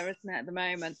here, isn't it, at the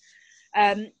moment?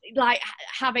 Like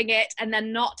having it and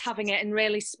then not having it and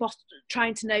really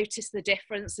trying to notice the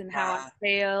difference in how I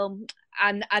feel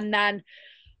and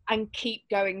keep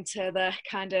going to the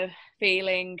kind of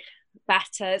feeling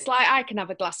better. It's like I can have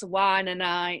a glass of wine a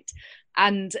night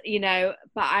and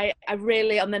but I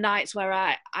really, on the nights where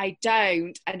I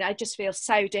don't, and I just feel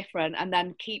so different, and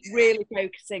then keep really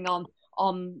focusing on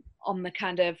the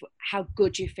kind of how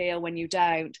good you feel when you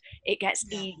don't, it gets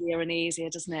easier and easier,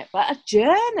 doesn't it? But a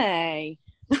journey.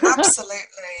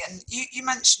 Absolutely. And you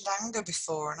mentioned anger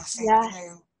before, and I think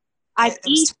I've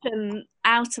eaten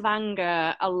out of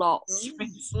anger a lot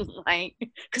recently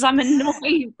because I'm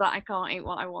annoyed that I can't eat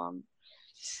what I want.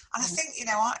 And I think,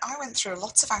 I went through a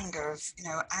lot of anger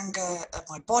anger at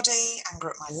my body, anger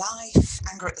at my life,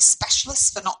 anger at the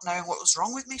specialists for not knowing what was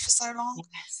wrong with me for so long.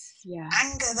 Yes, yeah.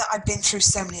 Anger that I'd been through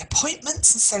so many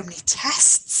appointments and so many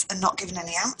tests and not given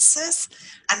any answers,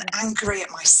 and angry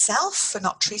at myself for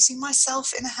not treating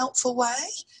myself in a helpful way.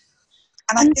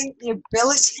 And I think the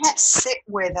ability to sit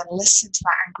with and listen to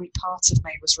that angry part of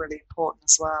me was really important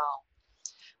as well.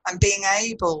 And being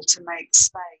able to make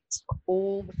space for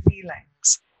all the feelings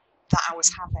that I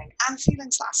was having and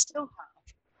feelings that I still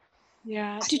have.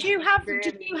 Yeah. Did you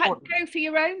go for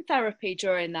your own therapy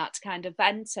during that to kind of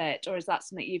vent it, or is that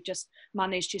something you've just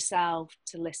managed yourself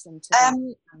to listen to that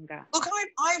anger? Look,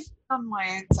 I've done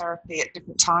my own therapy at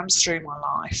different times through my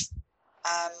life.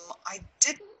 I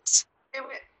didn't do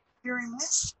it during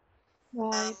this.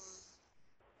 Right.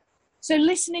 So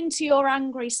listening to your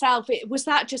angry self, was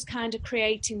that just kind of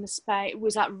creating the space?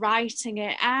 Was that writing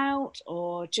it out,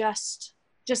 or just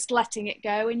letting it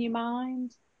go in your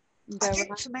mind? I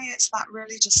think for me, it's that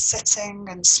really just sitting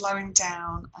and slowing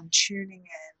down and tuning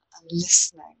in and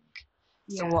listening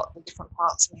to what the different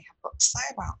parts of me have got to say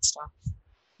about stuff.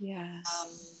 Yeah.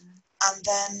 And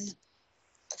then,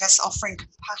 I guess, offering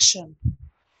compassion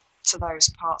to those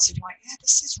parts of like,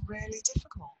 this is really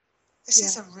difficult. This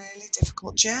is a really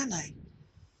difficult journey.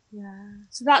 Yeah.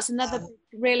 So that's another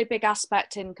really big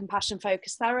aspect in compassion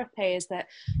focused therapy, is that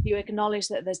you acknowledge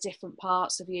that there's different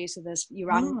parts of you. So there's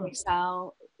your angry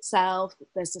self,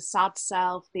 there's the sad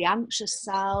self, the anxious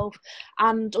self,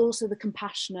 and also the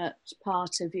compassionate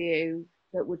part of you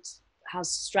that would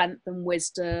has strength and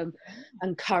wisdom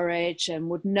and courage and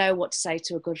would know what to say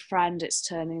to a good friend, it's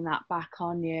turning that back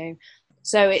on you.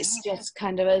 So it's just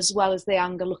kind of, as well as the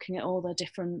anger, looking at all the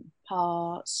different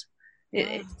parts.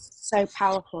 It's so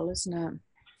powerful, isn't it?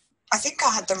 I think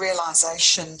I had the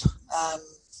realisation.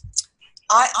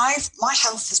 My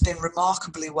health has been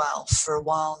remarkably well for a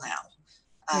while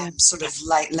now. Sort of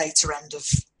later end of,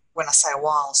 when I say a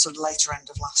while, sort of later end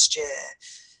of last year,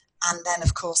 and then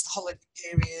of course the holiday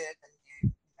period, and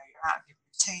you're out of your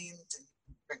routines, and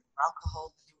you drink more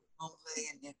alcohol than you would normally,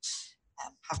 and you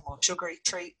have more sugary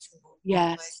treats than you would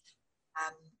normally.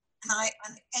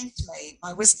 And it came to me,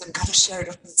 my wisdom kind of showed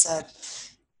up and said,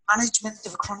 management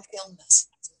of a chronic illness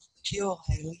is not the cure,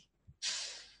 Hayley.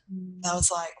 And I was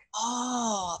like,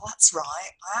 oh, that's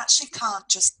right. I actually can't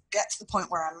just get to the point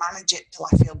where I manage it till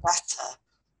I feel better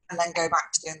and then go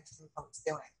back to doing the things I was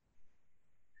doing.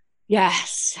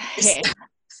 Yes.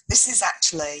 This is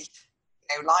actually,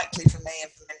 likely for me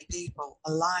and for many people,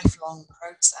 a lifelong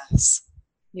process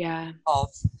of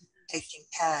taking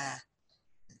care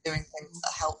and doing things that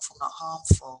are helpful, not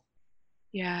harmful.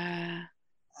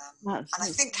 And I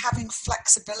think having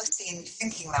flexibility in your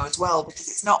thinking though as well, because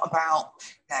it's not about,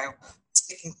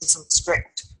 sticking to some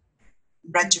strict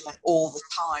regimen all the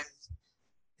time.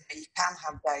 You can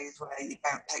have days where you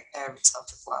don't take care of yourself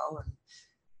as well and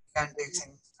go and do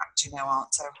things that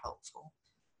aren't so helpful.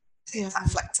 I think that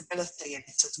flexibility in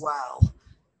it as well.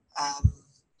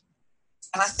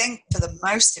 And I think for the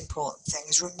most important thing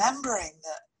is remembering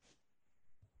that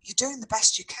you're doing the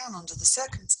best you can under the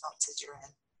circumstances you're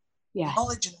in. The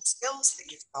knowledge and the skills that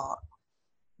you've got.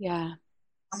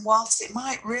 And whilst it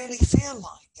might really feel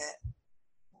like it,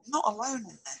 you're not alone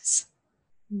in this.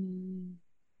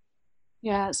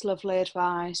 Yeah, it's lovely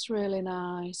advice, really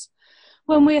nice.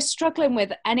 When we're struggling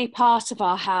with any part of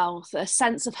our health, a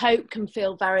sense of hope can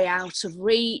feel very out of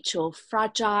reach or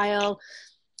fragile.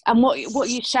 And what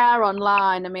you share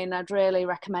online, I mean, I'd really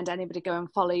recommend anybody go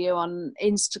and follow you on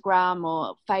Instagram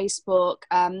or Facebook.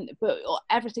 But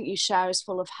everything you share is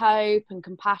full of hope and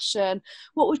compassion.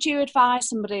 What would you advise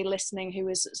somebody listening who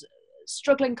is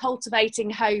struggling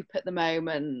cultivating hope at the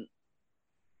moment?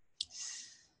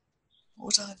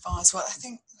 What would I advise? Well, I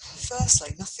think,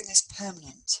 firstly, nothing is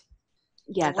permanent.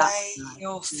 The way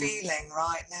you're feeling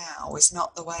right now is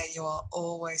not the way you're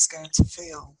always going to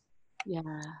feel.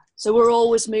 So we're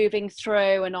always moving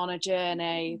through and on a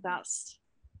journey. That's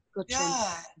good.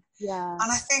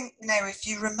 And I think, if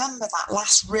you remember that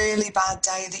last really bad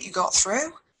day that you got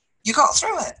through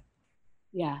it.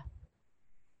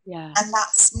 And that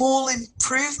small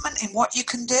improvement in what you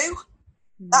can do,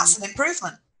 that's an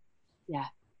improvement.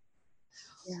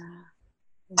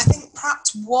 I think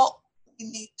perhaps what we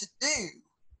need to do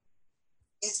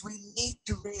is we need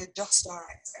to readjust our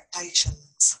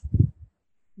expectations.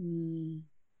 We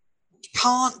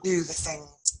can't do the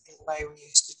things in the way we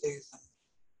used to do them.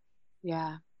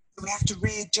 We have to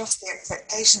readjust the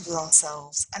expectations of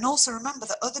ourselves, and also remember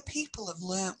that other people have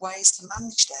learnt ways to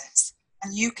manage this,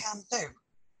 and you can too.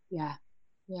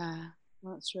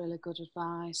 That's really good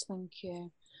advice. Thank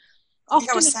you. I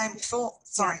think I was saying before,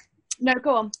 sorry. No,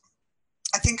 go on.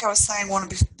 I think I was saying one of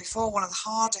the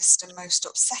hardest and most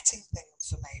upsetting things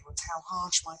for me was how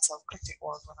harsh my self-critic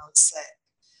was when I was sick,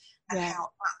 and how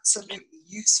absolutely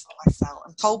useful I felt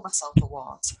and told myself I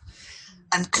was.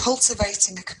 And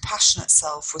cultivating a compassionate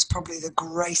self was probably the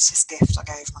greatest gift I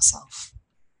gave myself.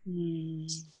 And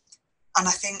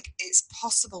I think it's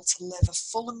possible to live a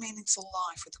full and meaningful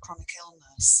life with a chronic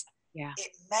illness.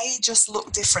 It may just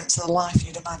look different to the life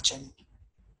you'd imagine.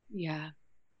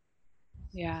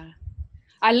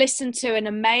 I listened to an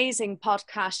amazing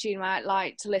podcast you might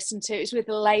like to listen to. It's with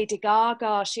Lady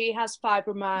Gaga. She has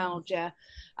fibromyalgia,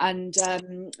 and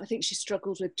I think she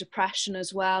struggles with depression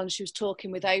as well. And she was talking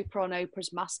with Oprah on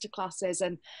Oprah's masterclasses,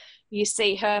 and you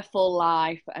see her full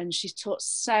life, and she's talked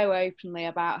so openly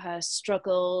about her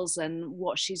struggles and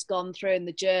what she's gone through and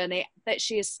the journey that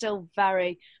she is still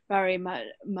very, very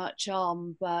much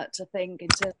on. But I think in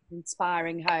terms of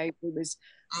inspiring hope, it was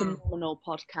phenomenal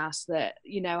podcast that,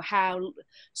 how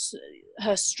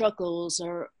her struggles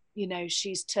are,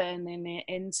 she's turning it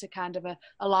into kind of a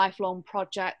lifelong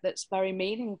project that's very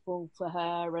meaningful for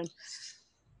her. And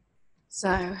so,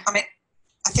 I mean,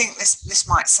 I think this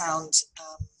might sound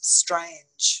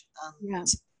strange and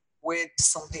weird to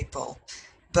some people,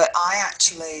 but I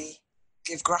actually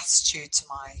give gratitude to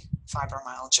my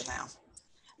fibromyalgia now.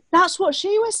 That's what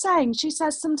she was saying. She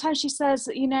says sometimes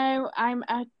I'm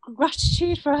a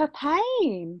gratitude for her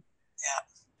pain.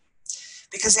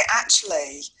 Because it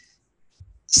actually,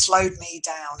 slowed me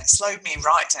down. It slowed me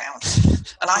right down.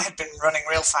 And I had been running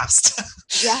real fast.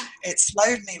 Yeah. It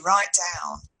slowed me right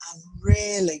down and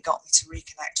really got me to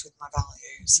reconnect with my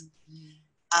values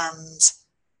and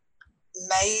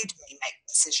made me make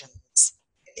decisions.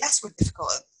 Yes, were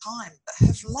difficult at the time, but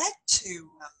have led to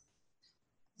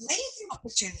amazing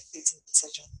opportunities and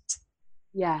decisions.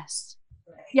 Yes.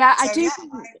 Yeah, I So do yeah,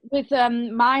 think with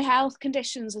my health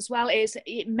conditions as well, is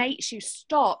it makes you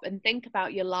stop and think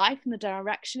about your life and the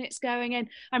direction it's going in.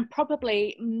 I'm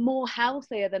probably more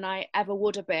healthier than I ever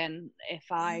would have been if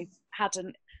I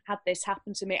hadn't had this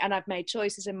happen to me, and I've made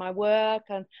choices in my work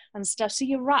and stuff. So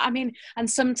you're right. I mean, and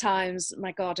sometimes,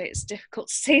 my God, it's difficult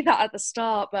to see that at the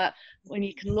start, but when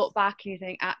you can look back and you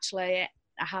think, actually,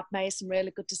 I have made some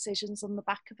really good decisions on the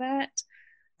back of it.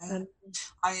 And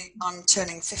I'm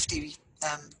turning 50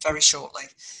 very shortly.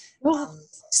 oh, And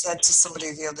I said to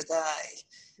somebody the other day,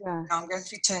 yeah. I'm going to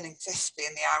be turning 50,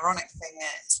 and the ironic thing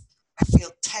is, I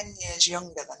feel 10 years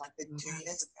younger than I did 2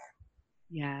 years ago.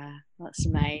 Yeah, that's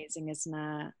amazing, isn't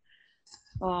it?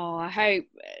 Oh, I hope,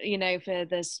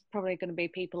 there's probably going to be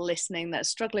people listening that are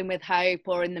struggling with hope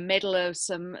or in the middle of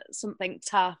something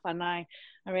tough. And I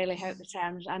really hope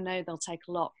I know they'll take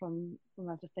a lot from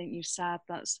everything you said.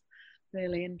 That's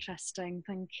really interesting.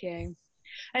 Thank you.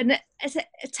 And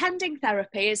attending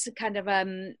therapy is kind of I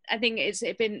think it's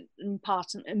been an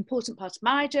important part of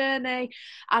my journey,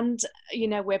 and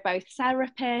we're both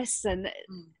therapists, and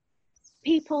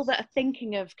people that are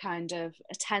thinking of kind of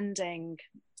attending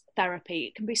therapy,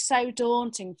 it can be so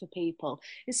daunting for people.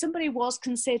 If somebody was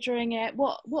considering it,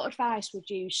 what advice would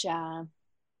you share?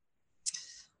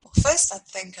 Well, first, I'd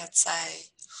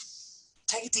say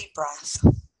take a deep breath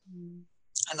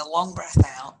and a long breath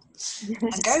out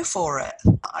and go for it.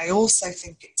 I also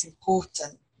think it's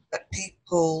important that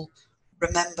people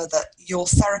remember that your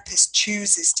therapist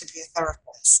chooses to be a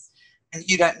therapist, and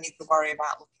you don't need to worry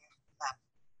about looking after them.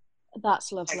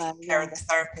 That's lovely. Taking care of the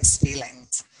therapist's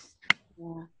feelings.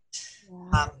 Yeah.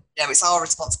 It's our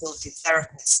responsibility as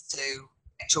therapists to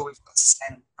make sure we've got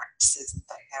sustainable practices and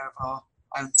take care of our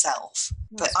own self.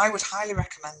 But I would highly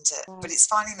recommend it. But it's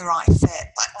finding the right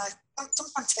fit. I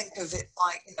sometimes think of it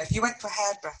like, if you went to a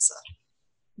hairdresser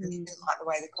and you didn't like the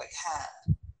way they cut your hair,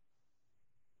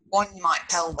 one, you might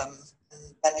tell them,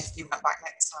 and then if you went back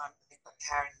next time and they cut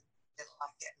your hair and didn't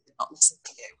like it and did not listen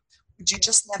to you, would you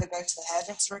just never go to the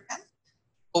hairdresser again?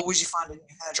 Or would you find a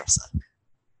new hairdresser?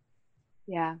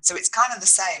 Yeah. So it's kind of the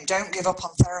same. Don't give up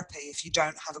on therapy if you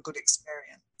don't have a good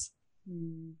experience.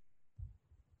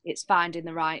 It's finding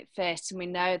the right fit, and we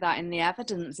know that in the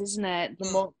evidence, isn't it?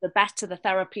 The better the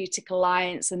therapeutic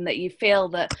alliance, and that you feel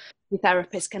that your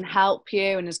therapist can help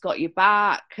you and has got your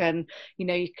back, and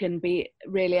you can be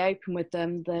really open with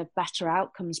them, the better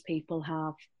outcomes people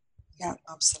have. Yeah,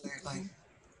 absolutely.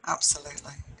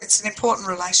 Absolutely. It's an important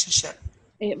relationship.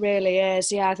 It really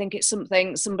is. Yeah, I think it's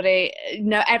something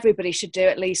everybody should do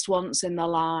at least once in their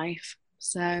life.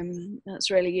 So that's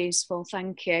really useful.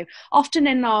 Thank you. Often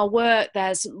in our work,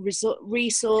 there's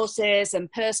resources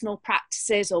and personal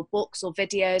practices or books or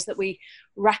videos that we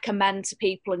recommend to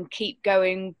people and keep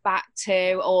going back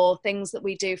to, or things that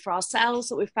we do for ourselves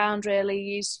that we found really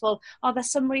useful. Are there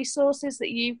some resources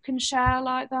that you can share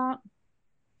like that?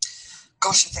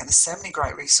 Gosh, I think there's so many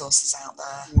great resources out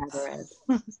there. Yeah, there is.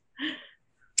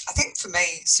 I think for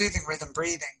me, soothing rhythm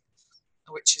breathing,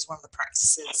 which is one of the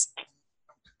practices in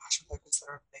compassion focused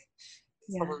therapy,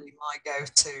 is probably my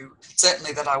go-to.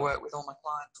 Certainly that I work with all my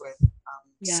clients with.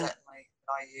 Certainly that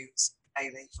I use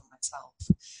daily for myself.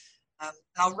 And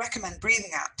I'll recommend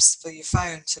breathing apps for your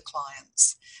phone to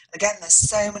clients. And again, there's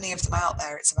so many of them out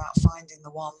there. It's about finding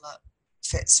the one that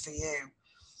fits for you.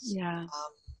 Yeah.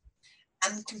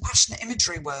 And compassionate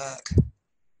imagery work.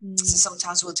 So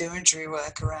sometimes we'll do imagery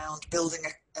work around building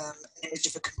an image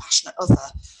of a compassionate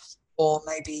other, or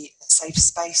maybe a safe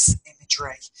space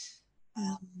imagery.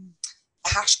 The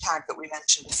hashtag that we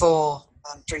mentioned before,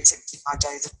 365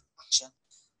 Days of Compassion.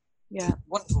 Yeah.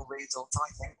 Wonderful resource, I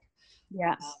think.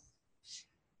 Yeah.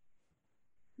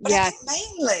 But I think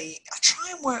mainly I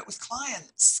try and work with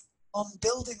clients on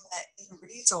building their inner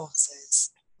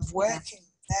resources, of working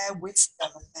their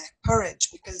wisdom and their courage,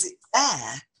 because it's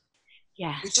there.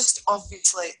 Yeah. We just often.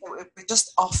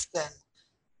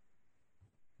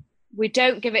 We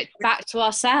don't give it back to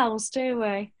ourselves, do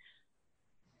we?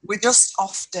 We're just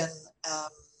often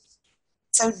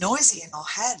so noisy in our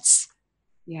heads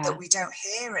that we don't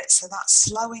hear it. So that's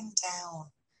slowing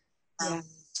down and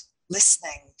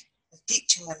listening, and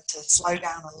teaching them to slow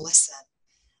down and listen,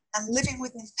 and living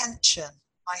with intention.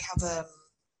 I have on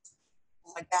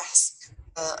my desk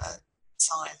a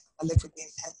sign: I live with the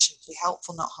intention to be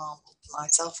helpful, not harmful, to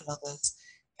myself and others,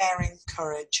 caring,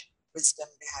 courage, wisdom,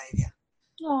 behaviour.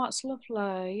 Oh, it's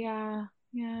lovely. Yeah,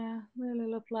 yeah,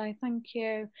 really lovely. Thank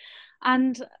you.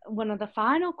 And one of the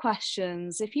final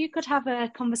questions, if you could have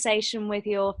a conversation with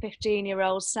your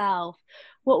 15-year-old self,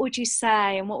 what would you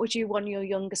say and what would you want your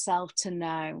younger self to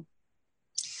know?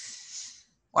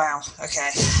 Wow,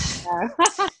 okay.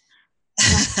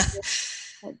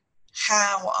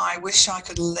 How I wish I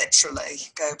could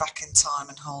literally go back in time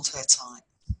and hold her tight.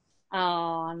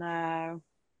 Oh, no.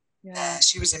 Yeah.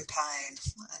 She was in pain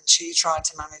and she tried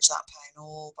to manage that pain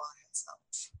all by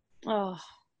herself. Oh.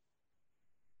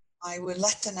 I would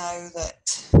let her know that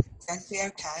it's going to be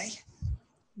okay.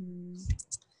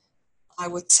 I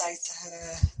would say to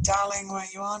her, darling, where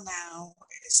you are now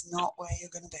is not where you're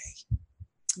going to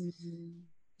be.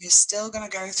 You're still going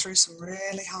to go through some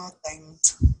really hard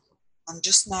things, and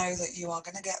just know that you are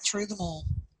going to get through them all.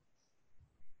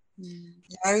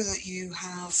 Know that you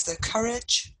have the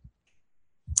courage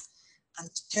and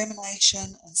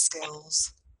determination and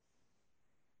skills.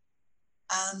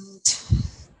 And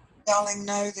darling,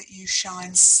 know that you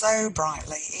shine so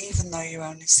brightly, even though you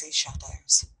only see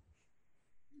shadows.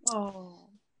 Oh.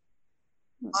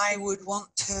 I would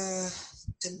want her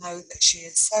to know that she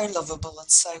is so lovable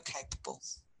and so capable.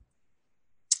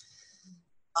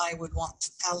 I would want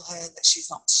to tell her that she's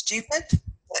not stupid,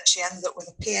 that she ends up with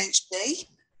a PhD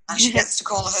and she gets to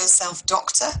call herself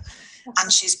doctor,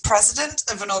 and she's president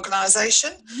of an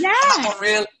organisation. Yeah. And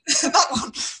that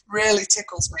one really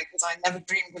tickles me because I never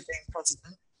dreamed of being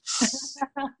president.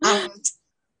 And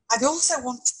I'd also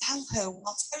want to tell her,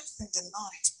 whilst those things are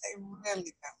nice, they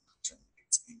really don't matter in the big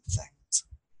scheme of things.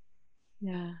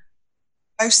 Yeah.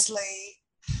 Mostly,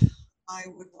 I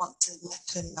would want to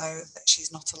let her know that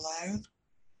she's not alone,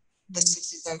 that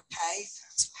it is okay to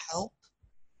ask for help,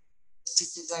 that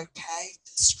it is okay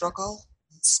to struggle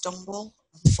and stumble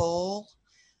and fall,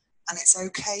 and it's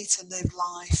okay to live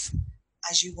life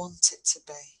as you want it to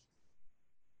be.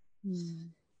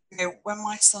 You know, when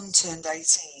my son turned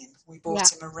 18, we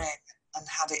bought him a ring and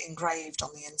had it engraved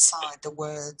on the inside the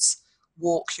words,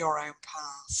 walk your own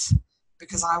path,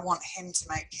 because I want him to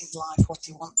make his life what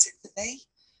he wants it to be,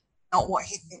 not what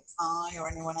he thinks I or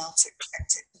anyone else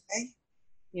expects it to be.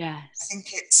 Yes. I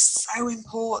think it's so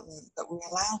important that we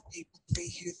allow people to be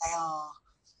who they are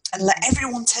and let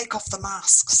everyone take off the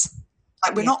masks.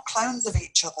 Like, we're not clones of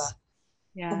each other.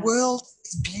 Yeah. The world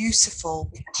is beautiful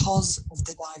because of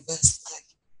the diversity.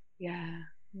 Yeah,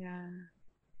 yeah.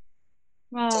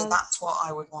 So Well, that's what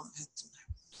I would want her to know.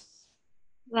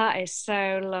 that is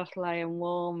so lovely and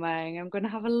warming. I'm going to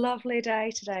have a lovely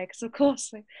day today because, of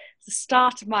course, it's the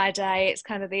start of my day. It's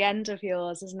kind of the end of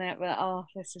yours, isn't it? But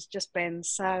this has just been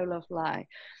so lovely.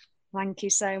 Thank you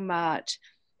so much.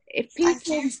 Thank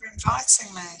you for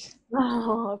inviting me.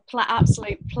 Oh,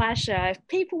 absolute pleasure. If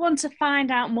people want to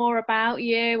find out more about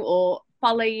you or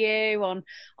follow you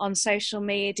on social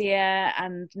media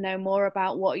and know more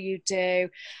about what you do,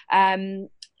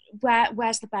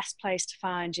 where's the best place to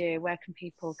find you? Where can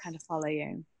people kind of follow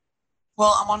you?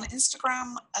 Well, I'm on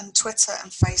Instagram and Twitter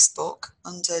and Facebook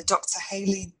under Dr.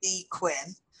 Hayley D.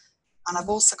 Quinn, and I've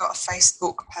also got a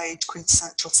Facebook page,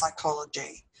 Quintessential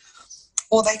Psychology.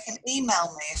 Or they can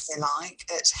email me if they like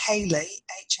at Hayley,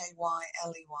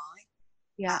 Hayley,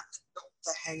 at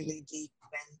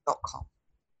drhayleydquinn.com.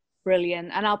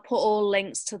 Brilliant. And I'll put all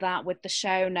links to that with the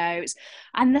show notes.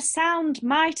 And the sound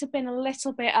might have been a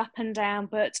little bit up and down,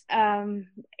 but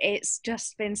it's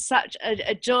just been such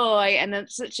a joy and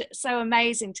so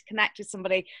amazing to connect with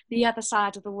somebody the other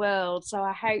side of the world. So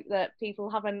I hope that people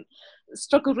haven't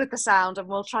struggled with the sound, and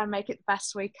we'll try and make it the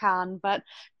best we can. But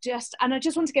I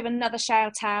just want to give another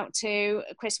shout out to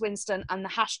Chris Winston and the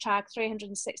hashtag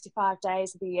 365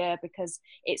 days of the year, because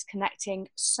it's connecting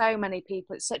so many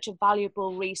people. It's such a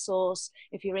valuable resource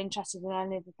if you're interested in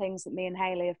any of the things that me and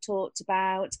Hayley have talked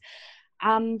about.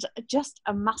 And just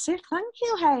a massive thank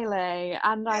you, Hayley.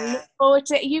 And I look forward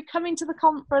to you coming to the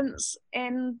conference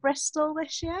in Bristol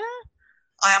this year.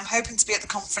 I am hoping to be at the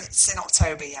conference in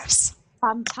October, yes.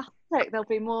 Fantastic. There'll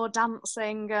be more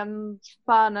dancing and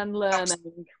fun and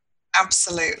learning.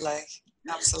 Absolutely.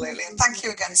 Absolutely. And thank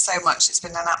you again so much. It's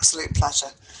been an absolute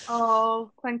pleasure.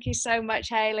 Oh, thank you so much,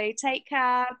 Hayley. Take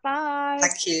care. Bye.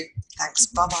 Thank you. Thanks.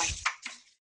 Bye-bye.